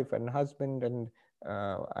and wife and husband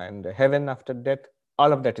and heaven after death.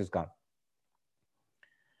 All of that is gone.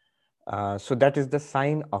 So that is the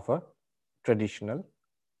sign of a traditional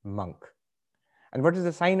monk. And what is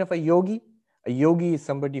the sign of a yogi? A yogi is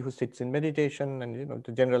somebody who sits in meditation, and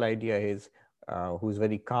the general idea is who's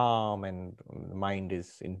very calm, and the mind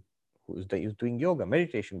is in, who's doing yoga,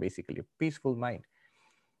 meditation, basically, a peaceful mind.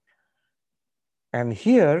 And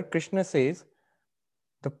here Krishna says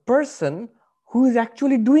the person who is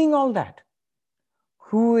actually doing all that,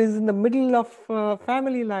 who is in the middle of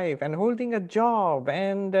family life and holding a job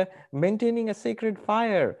and maintaining a sacred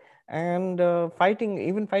fire and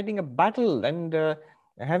even fighting a battle and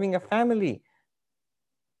having a family,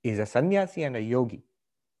 is a sannyasi and a yogi.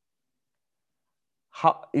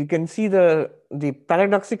 How you can see the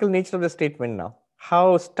paradoxical nature of the statement now,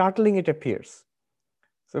 how startling it appears.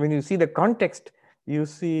 So when you see the context, you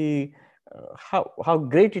see how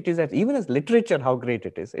great it is, that even as literature, how great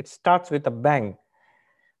it is. It starts with a bang,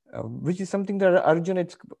 which is something that Arjuna,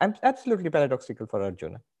 it's absolutely paradoxical for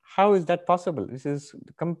Arjuna. How is that possible? This is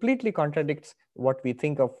completely contradicts what we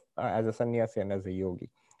think of as a sannyasi and as a yogi.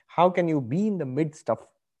 How can you be in the midst of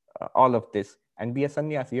all of this and be a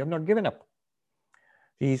sannyasi? You have not given up.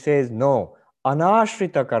 He says, no,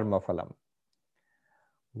 anashrita karma phalam,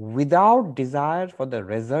 without desire for the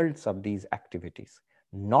results of these activities,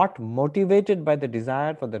 not motivated by the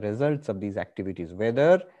desire for the results of these activities,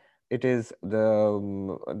 whether it is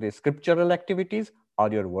the scriptural activities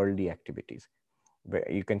or your worldly activities, where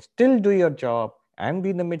you can still do your job and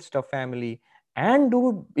be in the midst of family and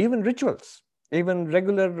do even rituals. even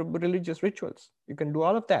regular religious rituals. You can do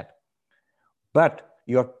all of that. But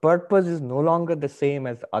your purpose is no longer the same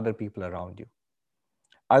as other people around you.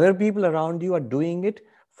 Other people around you are doing it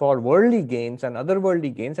for worldly gains and other worldly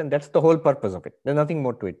gains, and that's the whole purpose of it. There's nothing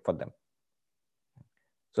more to it for them.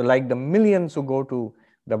 So like the millions who go to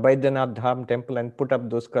the Baidyanath Dham temple and put up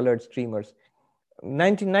those colored streamers,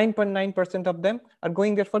 99.9% of them are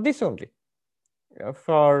going there for this only,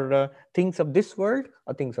 for things of this world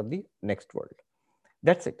or things of the next world.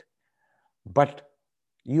 That's it. But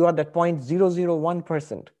you are that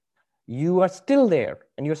 0.001%. You are still there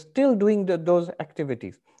and you're still doing those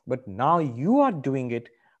activities. But now you are doing it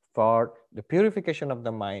for the purification of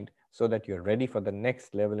the mind so that you're ready for the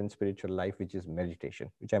next level in spiritual life, which is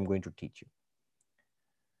meditation, which I'm going to teach you.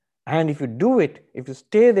 And if you do it, if you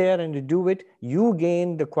stay there and you do it, you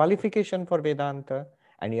gain the qualification for Vedanta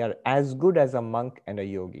and you are as good as a monk and a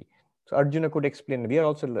yogi. So Arjuna could explain. We are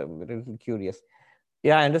also a little curious.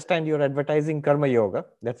 Yeah, I understand you're advertising karma yoga.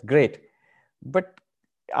 That's great. But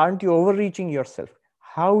aren't you overreaching yourself?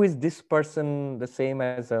 How is this person the same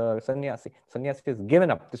as a sannyasi? Sannyasi has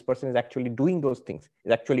given up. This person is actually doing those things.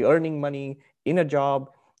 Is actually earning money in a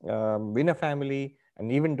job, in a family,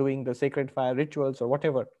 and even doing the sacred fire rituals or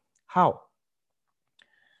whatever. How?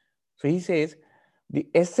 So he says, the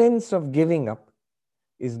essence of giving up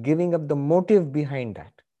is giving up the motive behind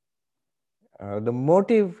that. The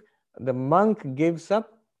motive, the monk gives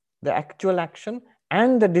up the actual action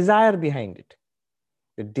and the desire behind it.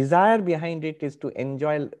 The desire behind it is to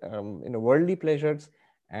enjoy worldly pleasures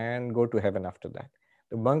and go to heaven after that.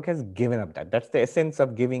 The monk has given up that. That's the essence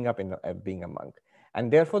of giving up in being a monk.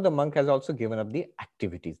 And therefore, the monk has also given up the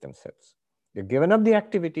activities themselves. They've given up the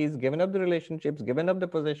activities, given up the relationships, given up the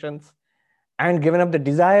possessions, and given up the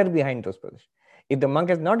desire behind those possessions. If the monk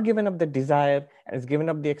has not given up the desire and has given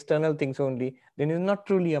up the external things only, then he's not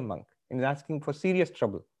truly a monk. He's asking for serious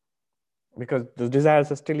trouble because the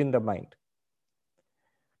desires are still in the mind.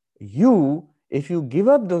 If you give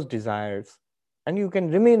up those desires and you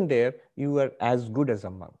can remain there, you are as good as a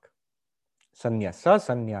monk. Sannyasa,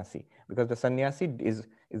 sannyasi, because the sannyasi is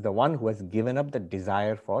the one who has given up the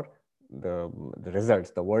desire for the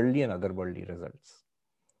results, the worldly and otherworldly results.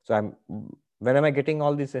 So when am I getting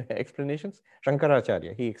all these explanations?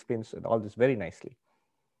 Shankaracharya, he explains all this very nicely.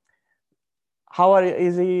 How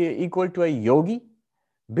is he equal to a yogi?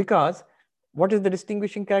 Because what is the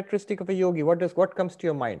distinguishing characteristic of a yogi? What comes to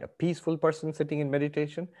your mind? A peaceful person sitting in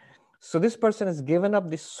meditation. So this person has given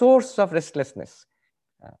up the source of restlessness.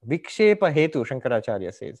 Vikshepa hetu,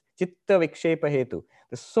 Shankaracharya says. Chitta vikshepa hetu.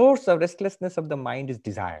 The source of restlessness of the mind is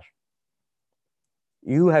desire.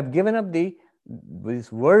 You have given up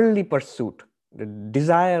this worldly pursuit, the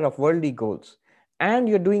desire of worldly goals, and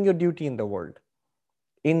you're doing your duty in the world.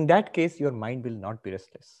 In that case, your mind will not be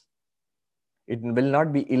restless. It will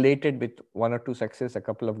not be elated with one or two success, a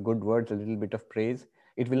couple of good words, a little bit of praise.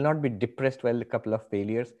 It will not be depressed by a couple of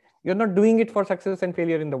failures. You're not doing it for success and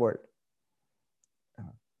failure in the world.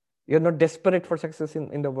 You're not desperate for success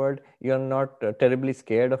in the world. You're not terribly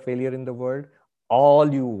scared of failure in the world.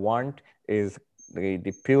 All you want is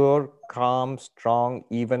the pure, calm, strong,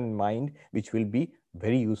 even mind, which will be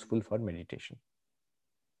very useful for meditation.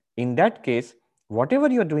 In that case, whatever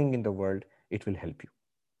you're doing in the world, it will help you.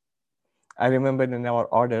 I remember in our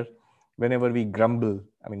order, whenever we grumble,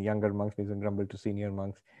 younger monks may grumble to senior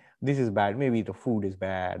monks, this is bad, maybe the food is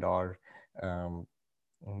bad, or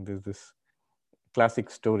there's this classic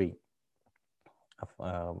story of,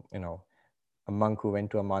 a monk who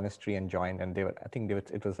went to a monastery and joined, and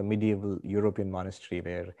it was a medieval European monastery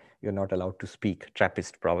where you're not allowed to speak,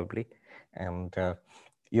 Trappist probably, and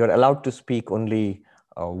you're allowed to speak only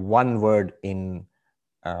one word in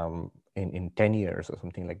 10 years or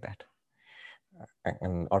something like that,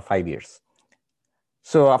 or 5 years.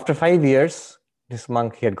 So after 5 years, this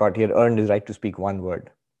monk, he had earned his right to speak one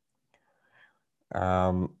word.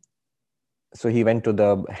 So he went to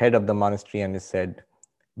the head of the monastery and he said,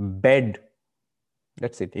 bed.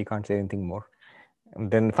 That's it. He can't say anything more. And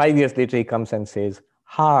then 5 years later, he comes and says,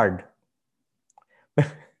 hard.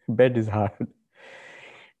 Bed is hard.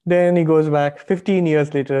 Then he goes back. 15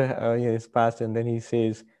 years later, he has passed, and then he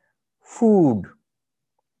says, food.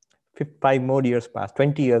 5 more years passed.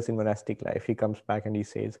 20 years in monastic life. He comes back and he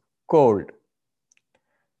says, cold.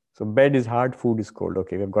 So bed is hard, food is cold.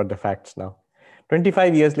 Okay, we've got the facts now.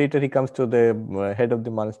 25 years later, he comes to the head of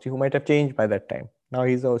the monastery, who might have changed by that time. Now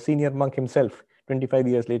he's a senior monk himself. 25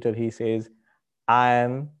 years later, he says, I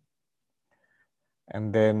am.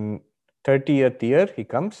 And then 30th year, he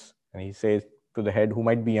comes and he says to the head, who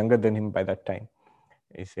might be younger than him by that time,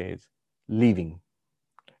 he says, leaving.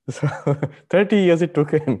 So 30 years it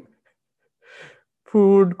took him.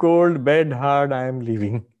 Food, cold, bed, hard, I am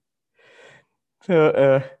leaving.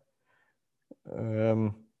 So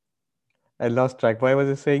I lost track. Why was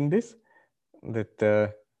I saying this?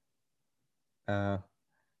 That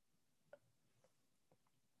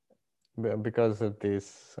because of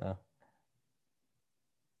this,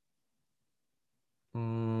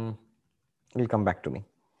 it'll come back to me.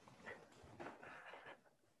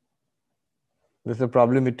 There's a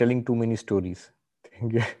problem with telling too many stories.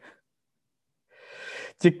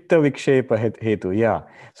 Chitta vikshepa hetu. Yeah.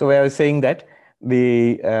 So I was saying that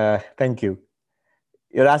thank you.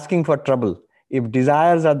 You're asking for trouble. If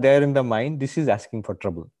desires are there in the mind, this is asking for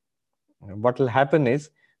trouble. What will happen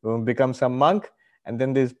is we will become some monk, and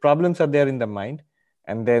then these problems are there in the mind,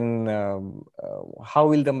 and then how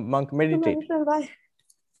will the monk meditate?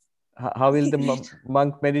 How will the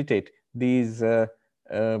monk meditate? These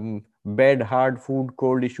bed, hard, food,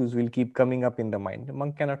 cold issues will keep coming up in the mind. The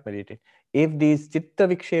monk cannot meditate. If these chitta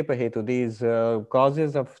vikshepa hetu, these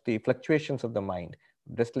causes of the fluctuations of the mind,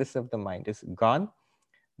 restlessness of the mind is gone,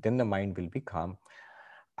 then the mind will be calm.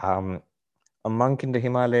 A monk in the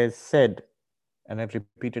Himalayas said, and I've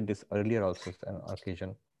repeated this earlier also on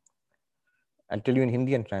occasion, I'll tell you in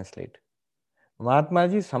Hindi and translate. Mahatma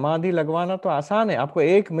ji समाधि लगवाना तो आसान है, आपको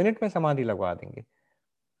 1 minute में समाधि लगवा देंगे.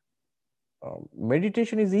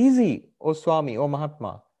 Meditation is easy, oh Swami, oh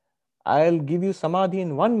Mahatma. I'll give you samadhi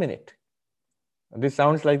in 1 minute. This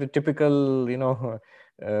sounds like the typical,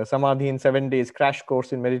 samadhi in 7 days crash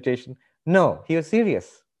course in meditation. No, he was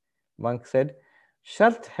serious. Monk said,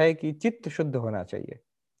 शर्त है कि चित्त शुद्ध होना चाहिए.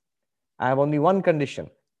 I have only one condition,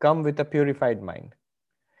 come with a purified mind.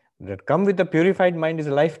 That come with a purified mind is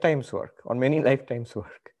a lifetime's work, or many lifetimes'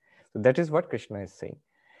 work. So that is what Krishna is saying.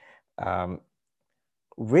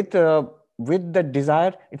 With the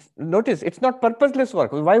desire, notice it's not purposeless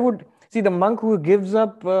work. Why would, see, the monk who gives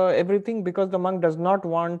up everything because the monk does not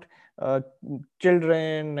want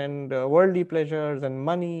children and worldly pleasures and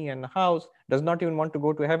money and house, does not even want to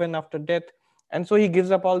go to heaven after death, and so he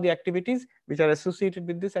gives up all the activities which are associated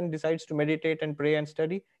with this and decides to meditate and pray and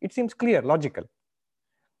study. It seems clear, logical.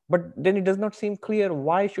 But then it does not seem clear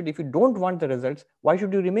why should, if you don't want the results, why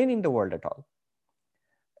should you remain in the world at all?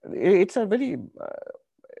 It's a very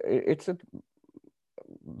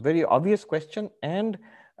obvious question, and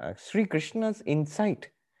Sri Krishna's insight,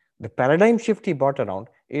 the paradigm shift he brought around,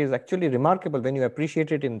 is actually remarkable when you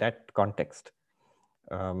appreciate it in that context.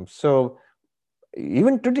 So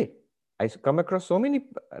even today, I come across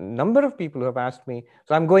number of people who have asked me,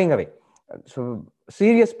 so I'm going away. So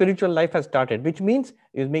serious spiritual life has started, which means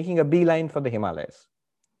is making a beeline for the Himalayas,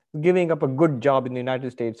 giving up a good job in the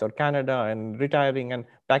United States or Canada and retiring and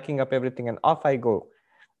packing up everything and off I go.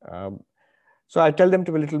 So I tell them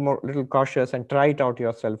to be a little cautious and try it out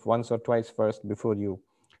yourself once or twice first before you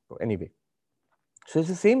go. Anyway, so it's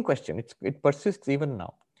the same question. It persists even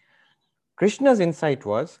now. Krishna's insight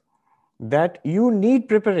was that you need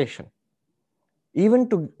preparation. Even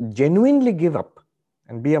to genuinely give up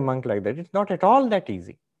and be a monk like that, it's not at all that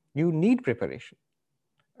easy. You need preparation.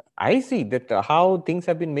 I see that how things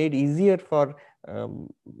have been made easier for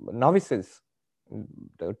novices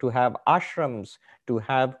to have ashrams, to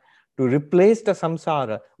replace the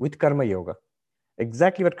samsara with karma yoga.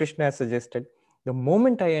 Exactly what Krishna has suggested. The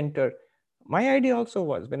moment I enter, my idea also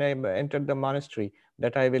was when I entered the monastery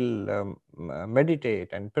that I will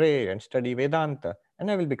meditate and pray and study Vedanta, and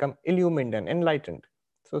I will become illumined and enlightened.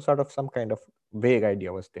 So sort of some kind of vague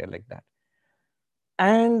idea was there like that.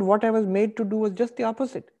 And what I was made to do was just the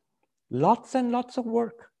opposite. Lots and lots of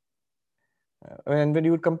work. And when you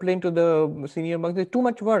would complain to the senior monks, there's too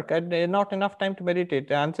much work and not enough time to meditate,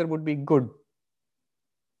 the answer would be good.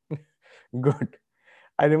 Good.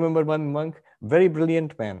 I remember one monk, very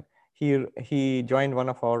brilliant man. He joined one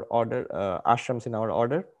of our ashrams in our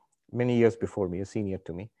order many years before me, a senior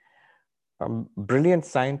to me. Brilliant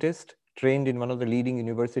scientist, trained in one of the leading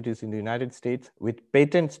universities in the United States with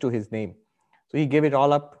patents to his name. So he gave it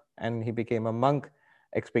all up and he became a monk,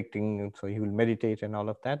 expecting, so he will meditate and all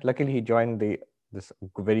of that. Luckily, he joined this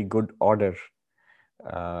very good order.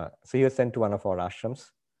 So he was sent to one of our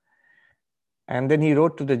ashrams. And then he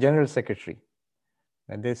wrote to the general secretary,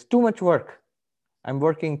 there's too much work. I'm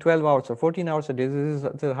working 12 hours or 14 hours a day.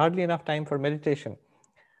 There's hardly enough time for meditation.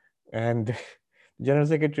 And the general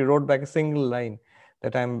secretary wrote back a single line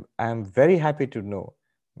that I'm very happy to know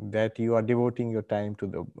that you are devoting your time to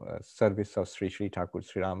the service of Sri Thakur,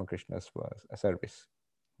 Sri Ramakrishna's service.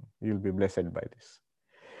 You'll be blessed by this.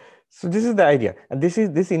 So this is the idea. And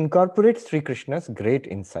this incorporates Sri Krishna's great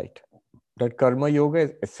insight that karma yoga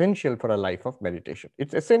is essential for a life of meditation.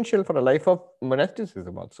 It's essential for a life of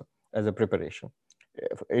monasticism also as a preparation.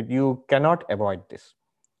 You cannot avoid this.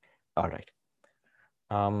 All right.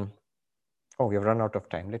 Oh, we have run out of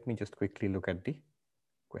time. Let me just quickly look at the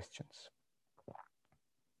questions.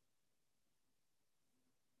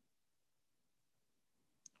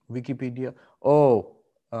 Wikipedia. Oh,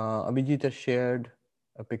 Abhijit has shared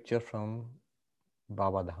a picture from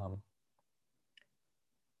Baba Dham.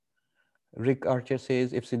 Rick Archer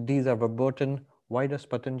says, if Siddhis are verboten, why does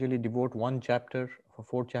Patanjali devote one chapter of a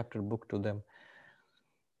 4-chapter book to them?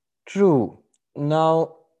 True.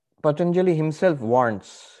 Now, Patanjali himself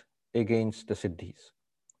warns against the Siddhis.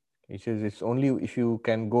 He says it's only if you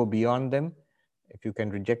can go beyond them, if you can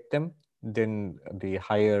reject them, then the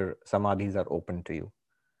higher samadhis are open to you.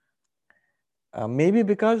 Maybe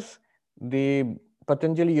because the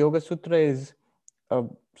Patanjali Yoga Sutra is a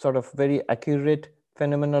sort of very accurate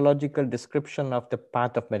phenomenological description of the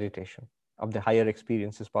path of meditation, of the higher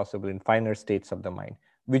experiences possible in finer states of the mind,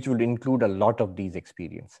 which would include a lot of these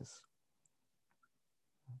experiences.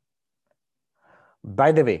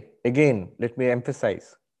 By the way, again, let me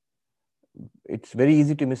emphasize, it's very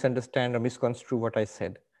easy to misunderstand or misconstrue what I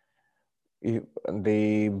said.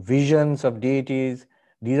 The visions of deities,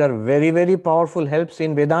 these are very, very powerful helps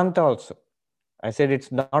in Vedanta also. I said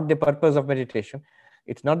it's not the purpose of meditation.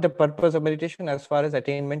 It's not the purpose of meditation as far as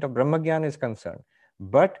attainment of Brahmagyan is concerned,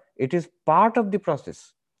 but it is part of the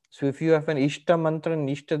process. So if you have an Ishta mantra and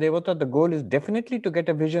Ishta Devata, the goal is definitely to get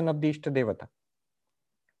a vision of the Ishta Devata.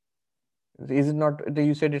 Is it not,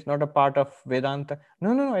 you said it's not a part of Vedanta?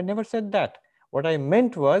 No, I never said that. What I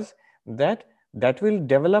meant was that will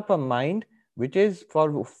develop a mind which is for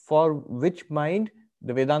which mind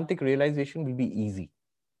the Vedantic realization will be easy,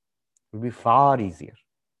 will be far easier.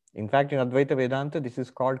 In fact, in Advaita Vedanta, this is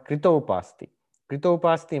called Kritopasti.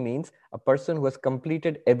 Kritopasti means a person who has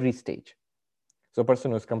completed every stage. So a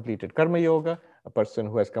person who has completed Karma Yoga, a person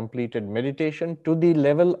who has completed meditation to the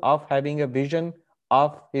level of having a vision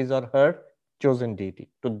of his or her chosen deity,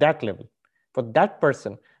 to that level. For that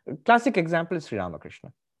person, classic example is Sri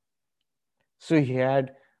Ramakrishna. So he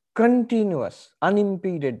had continuous,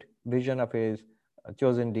 unimpeded vision of his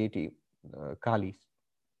chosen deity, Kali,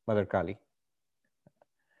 Mother Kali.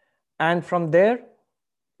 And from there,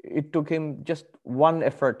 it took him just one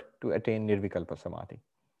effort to attain Nirvikalpa Samadhi.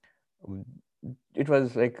 It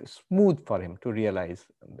was like smooth for him to realize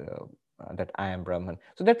that I am Brahman.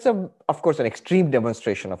 So that's, of course, an extreme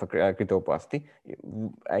demonstration of a Kritopasti.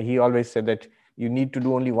 He always said that you need to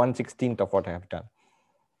do only 1/16 of what I have done.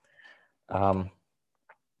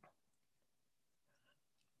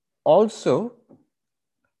 Also,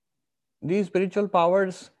 these spiritual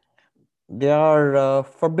powers, they are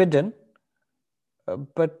forbidden,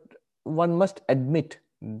 but one must admit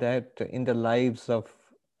that in the lives of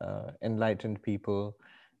enlightened people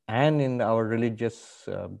and in our religious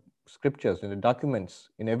scriptures, in the documents,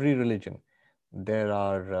 in every religion, there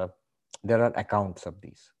are accounts of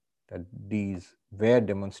these, that these were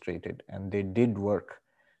demonstrated and they did work.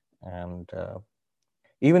 And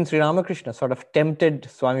even Sri Ramakrishna sort of tempted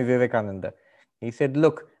Swami Vivekananda. He said,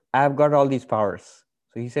 look, I've got all these powers.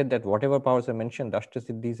 So he said that whatever powers are mentioned,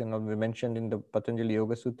 Ashtasiddhis and all were mentioned in the Patanjali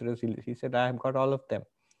Yoga Sutras, he said, I have got all of them.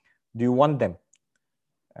 Do you want them?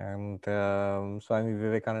 And Swami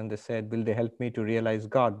Vivekananda said, will they help me to realize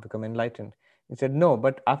God, become enlightened? He said, no,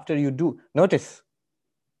 but after you do, notice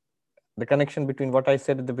the connection between what I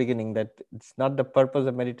said at the beginning, that it's not the purpose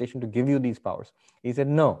of meditation to give you these powers. He said,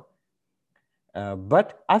 no.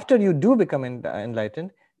 But after you do become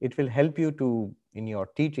enlightened, it will help you to, in your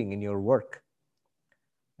teaching, in your work.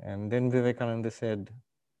 And then Vivekananda said,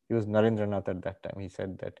 he was Narendranath at that time, he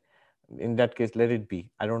said that, in that case, let it be.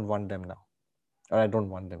 I don't want them now. Or I don't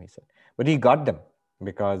want them, he said. But he got them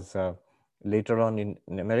because later on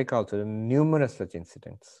in America also, there were numerous such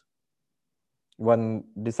incidents. One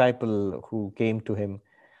disciple who came to him,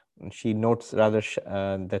 she notes rather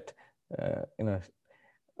that,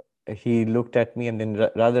 he looked at me and then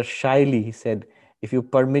rather shyly he said, if you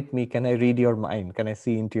permit me, can I read your mind? Can I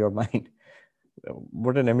see into your mind?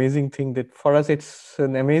 What an amazing thing that for us, it's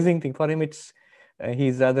an amazing thing. For him, it's,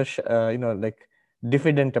 he's rather, like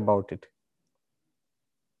diffident about it.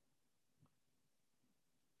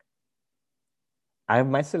 I have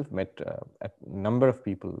myself met a number of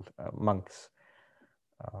people, monks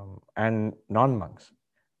and non-monks,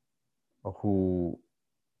 who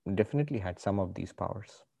definitely had some of these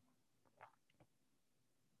powers.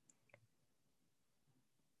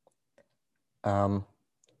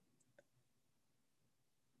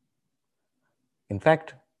 In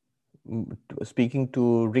fact, speaking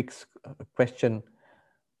to Rick's question,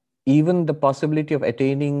 even the possibility of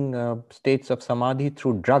attaining states of samadhi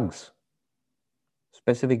through drugs,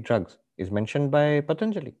 specific drugs, is mentioned by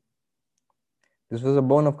Patanjali. This was a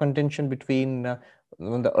bone of contention between the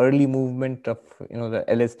early movement of the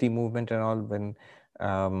LSD movement and all, when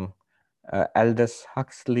Aldous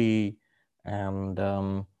Huxley and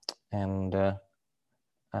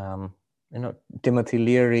Timothy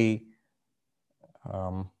Leary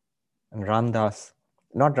and Ramdas,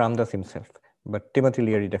 not Ramdas himself, but Timothy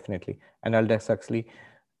Leary definitely, and Aldous Huxley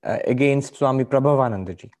against Swami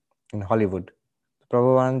Prabhavanandaji in Hollywood.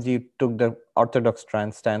 Prabhavanandaji took the orthodox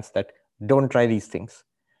stance that don't try these things.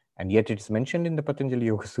 And yet it's mentioned in the Patanjali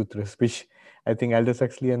Yoga Sutras, which I think Aldous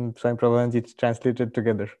Huxley and Swami Prabhavanandaji translated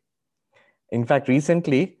together. In fact,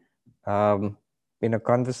 recently, in a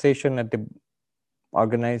conversation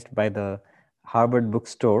organized by the Harvard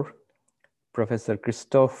Bookstore, Professor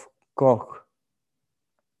Christoph Koch,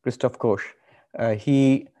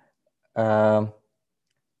 he has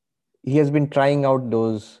been trying out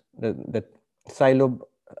those the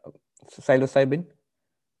psilocybin,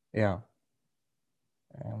 yeah,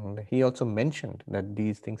 and he also mentioned that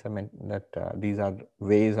these things are these are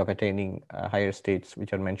ways of attaining higher states,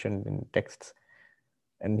 which are mentioned in texts,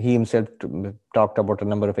 and he himself talked about a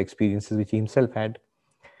number of experiences which he himself had.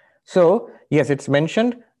 So yes, it's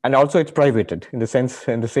mentioned, and also it's privated in the sense,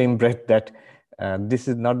 in the same breath, that this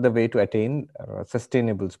is not the way to attain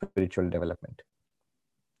sustainable spiritual development.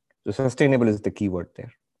 So sustainable is the key word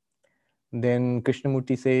there. Then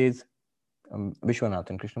Krishnamurti says,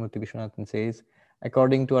 Krishnamurti Vishwanathan says,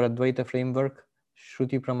 according to our Advaita framework,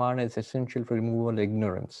 Shruti Pramana is essential for removal of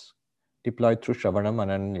ignorance, deployed through Shravanam,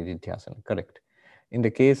 Manana, Nididhyasana. Correct. In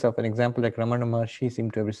the case of an example like Ramana Maharshi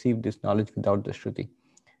seemed to have received this knowledge without the Shruti.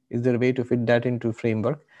 Is there a way to fit that into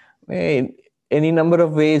framework? Any number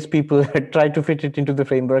of ways people try to fit it into the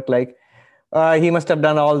framework, like he must have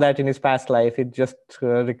done all that in his past life. It just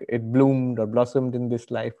it bloomed or blossomed in this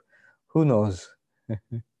life. Who knows?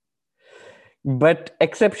 But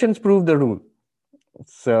exceptions prove the rule.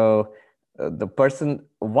 So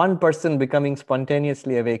one person becoming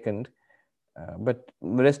spontaneously awakened, but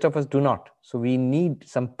the rest of us do not. So we need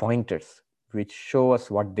some pointers which show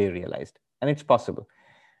us what they realized, and it's possible.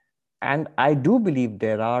 And I do believe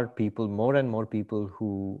there are people, more and more people,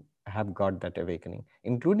 who have got that awakening,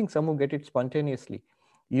 including some who get it spontaneously.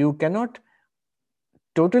 You cannot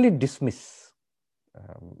totally dismiss,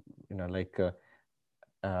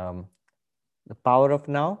 the power of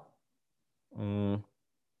now. And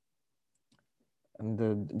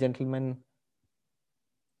the gentleman,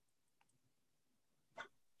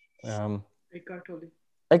 Eckhart Tolle.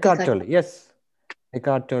 Eckhart Tolle, yes,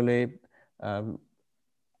 Eckhart Tolle.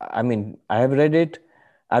 I mean, I have read it.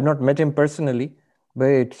 I've not met him personally, but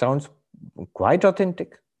it sounds quite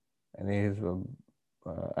authentic. And there's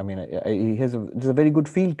a very good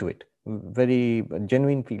feel to it, very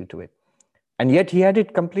genuine feel to it. And yet he had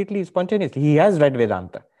it completely spontaneously. He has read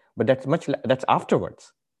Vedanta, but that's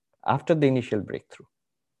afterwards, after the initial breakthrough.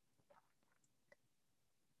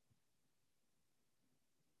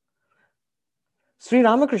 Sri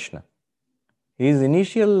Ramakrishna, his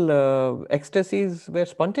initial ecstasies were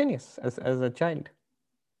spontaneous as a child.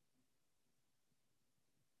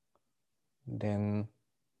 Then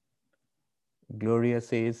Gloria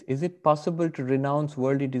says, is it possible to renounce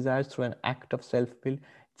worldly desires through an act of self-will?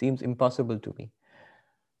 It seems impossible to me.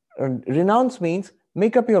 Renounce means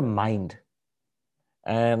make up your mind.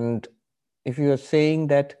 And if you are saying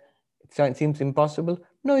that it seems impossible,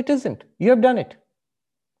 no, it isn't. You have done it.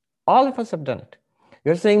 All of us have done it.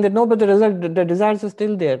 You're saying that no, but the desires are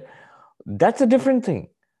still there. That's a different thing.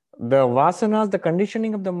 The vasanas, the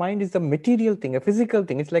conditioning of the mind, is a material thing, a physical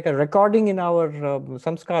thing. It's like a recording in our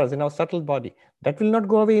samskaras, in our subtle body. That will not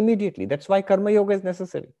go away immediately. That's why karma yoga is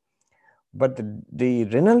necessary. But the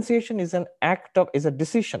renunciation is an act of, is a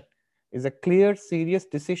decision, is a clear, serious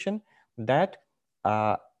decision that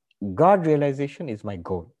God realization is my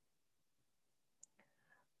goal.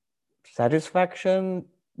 Satisfaction,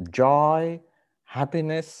 joy,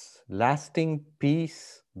 happiness, lasting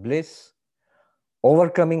peace, bliss,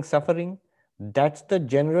 overcoming suffering, that's the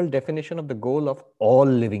general definition of the goal of all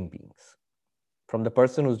living beings. From the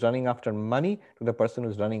person who's running after money to the person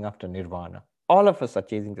who's running after nirvana. All of us are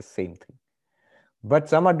chasing the same thing. But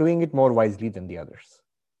some are doing it more wisely than the others.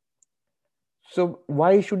 So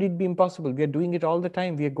why should it be impossible? We are doing it all the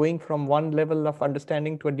time. We are going from one level of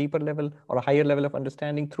understanding to a deeper level or a higher level of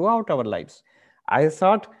understanding throughout our lives. I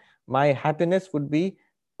thought my happiness would be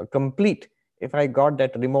complete if I got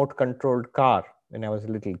that remote controlled car when I was a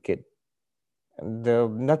little kid.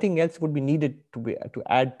 Nothing else would be needed to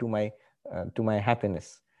add to my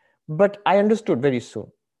happiness. But I understood very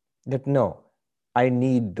soon that no, I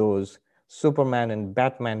need those Superman and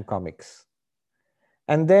Batman comics.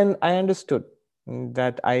 And then I understood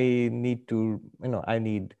that I need to, I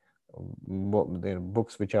need the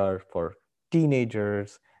books which are for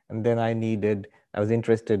teenagers. And then I was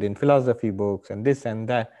interested in philosophy books and this and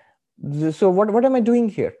that. So what am I doing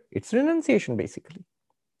here? It's renunciation, basically.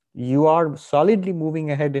 You are solidly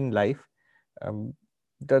moving ahead in life. Um,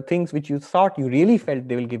 the things which you thought you really felt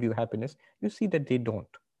they will give you happiness, you see that they don't.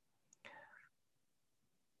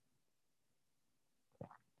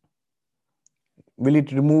 Will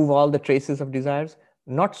it remove all the traces of desires?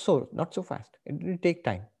 Not so fast. It will take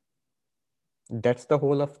time. That's the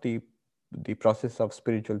whole of the process of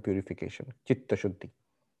spiritual purification, chitta shuddhi.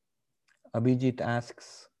 Abhijit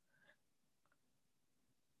asks,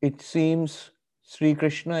 it seems Sri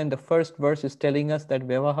Krishna in the first verse is telling us that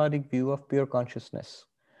Vyavaharik view of pure consciousness.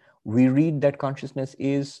 We read that consciousness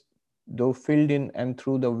is, though filled in and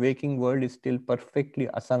through the waking world, is still perfectly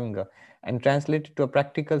asanga. And translated to a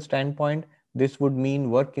practical standpoint, this would mean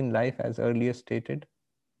work in life as earlier stated,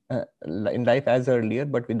 in life as earlier,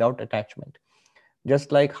 but without attachment.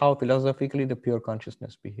 Just like how philosophically the pure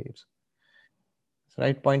consciousness behaves.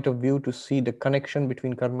 Right point of view to see the connection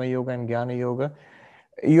between karma yoga and jnana yoga.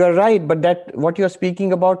 You are right, but that what you are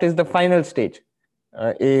speaking about is the final stage,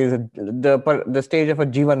 is the stage of a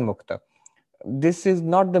jivan mukta. This is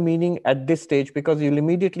not the meaning at this stage, because you'll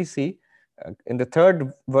immediately see in the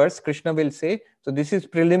third verse Krishna will say, so this is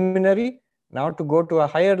preliminary. Now to go to a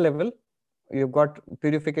higher level, you've got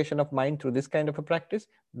purification of mind through this kind of a practice.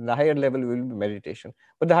 The higher level will be meditation,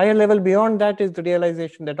 but the higher level beyond that is the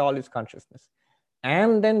realization that all is consciousness.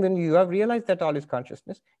 And then when you have realized that all is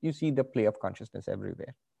consciousness, you see the play of consciousness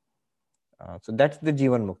everywhere. So that's the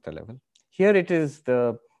Jivan Mukta level. Here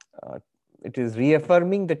uh, it is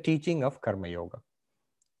reaffirming the teaching of Karma Yoga.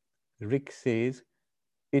 Rick says,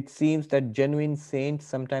 it seems that genuine saints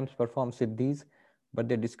sometimes perform siddhis, but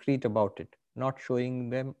they're discreet about it, not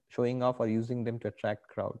showing off or using them to attract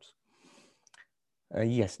crowds.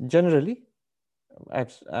 Yes, generally,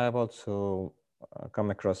 I've also come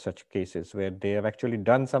across such cases where they have actually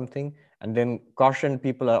done something and then cautioned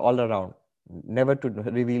people all around never to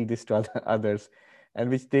reveal this to others, and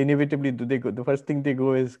which they inevitably do. They go, the first thing they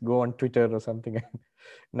go is go on Twitter or something.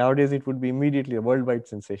 Nowadays, it would be immediately a worldwide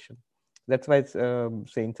sensation. That's why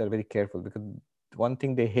saints are very careful, because one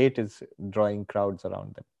thing they hate is drawing crowds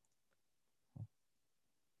around them.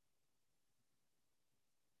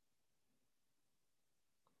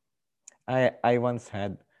 I once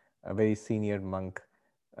had a very senior monk.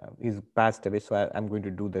 He's passed away, so I'm going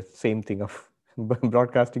to do the same thing of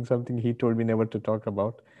broadcasting something he told me never to talk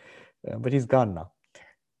about. But he's gone now.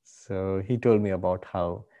 So he told me about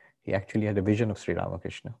how he actually had a vision of Sri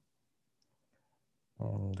Ramakrishna.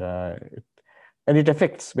 And, and it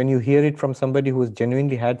affects when you hear it from somebody who has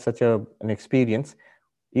genuinely had such an experience.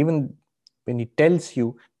 Even when he tells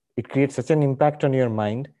you, it creates such an impact on your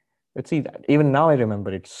mind. Let's see that. Even now I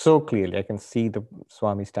remember it so clearly. I can see the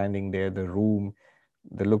Swami standing there, the room,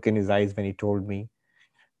 the look in his eyes when he told me.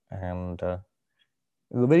 And it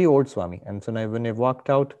was a very old Swami. And so when I walked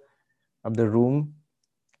out of the room,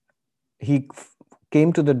 he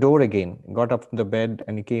came to the door again, got up from the bed,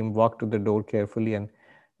 and he came, walked to the door carefully, and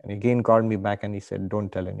again called me back, and he said,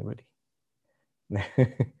 don't tell anybody. So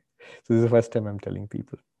this is the first time I'm telling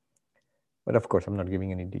people. But of course, I'm not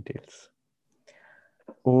giving any details.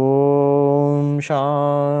 Om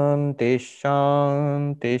Shanti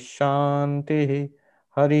Shanti Shanti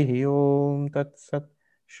Hari Om Tat Sat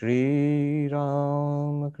Shri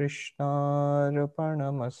Ram Krishna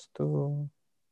Arpanamastu.